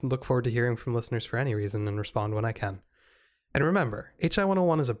corrections. I look forward to hearing from listeners for any reason and respond when I can. And remember,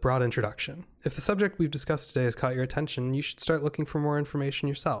 HI101 is a broad introduction. If the subject we've discussed today has caught your attention, you should start looking for more information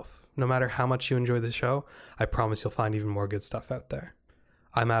yourself. No matter how much you enjoy the show, I promise you'll find even more good stuff out there.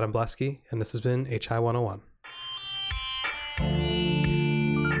 I'm Adam Blesky, and this has been HI101.